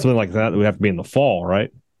 I mean, something like that would have to be in the fall,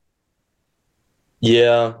 right?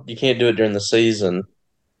 Yeah, you can't do it during the season.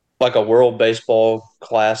 Like a World Baseball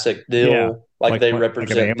Classic deal. Yeah. Like they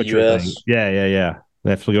represent the U.S. Thing. Yeah. They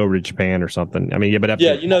have to go over to Japan or something. I mean,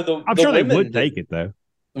 I'm sure they would take it, though.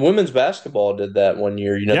 Women's basketball did that one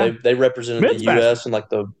year. They represented the U.S. and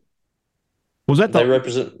was that they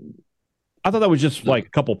represent. I thought that was just like a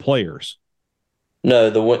couple players. No,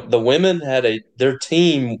 the women had their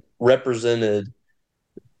team represented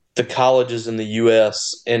the colleges in the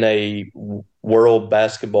U.S. in a World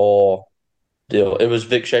Basketball deal. It was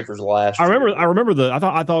Vic Schaefer's last year. I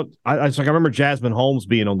remember Jasmine Holmes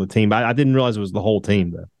being on the team, but I didn't realize it was the whole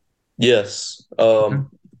team though. Yes.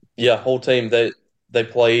 Whole team. They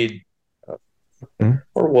played. Where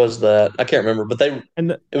was that? I can't remember, but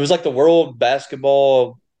it was like the World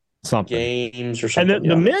Basketball games or something. And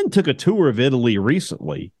the men took a tour of Italy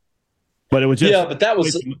recently, but it was just but that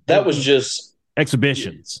was just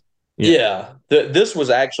exhibitions. Yeah, this was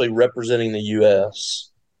actually representing the U.S.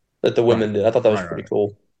 that the women did. I thought that was pretty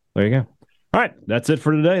cool. There you go. All right, that's it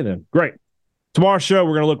for today then. Great. Tomorrow's show,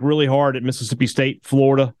 we're going to look really hard at Mississippi State,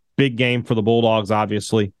 Florida. Big game for the Bulldogs,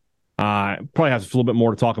 obviously. Probably have a little bit more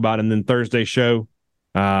to talk about. And then Thursday show,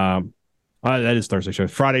 that is Thursday show.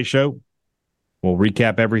 Friday show, we'll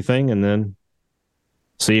recap everything and then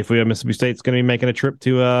see if Mississippi State's going to be making a trip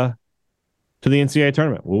to the NCAA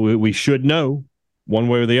tournament. We should know one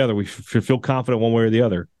way or the other. We should feel confident one way or the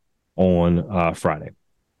other on Friday.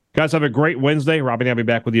 Guys, have a great Wednesday. Robbie and I'll be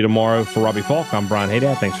back with you tomorrow. For Robbie Falk, I'm Brian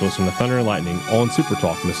Haydad. Thanks for listening to Thunder and Lightning on Super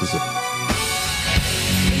Talk, Mississippi.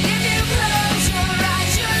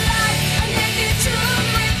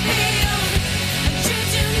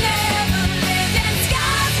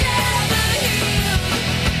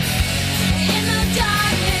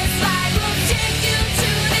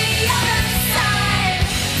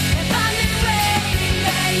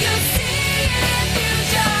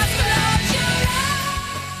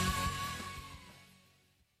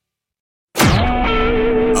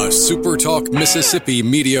 Super Talk Mississippi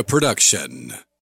Media Production.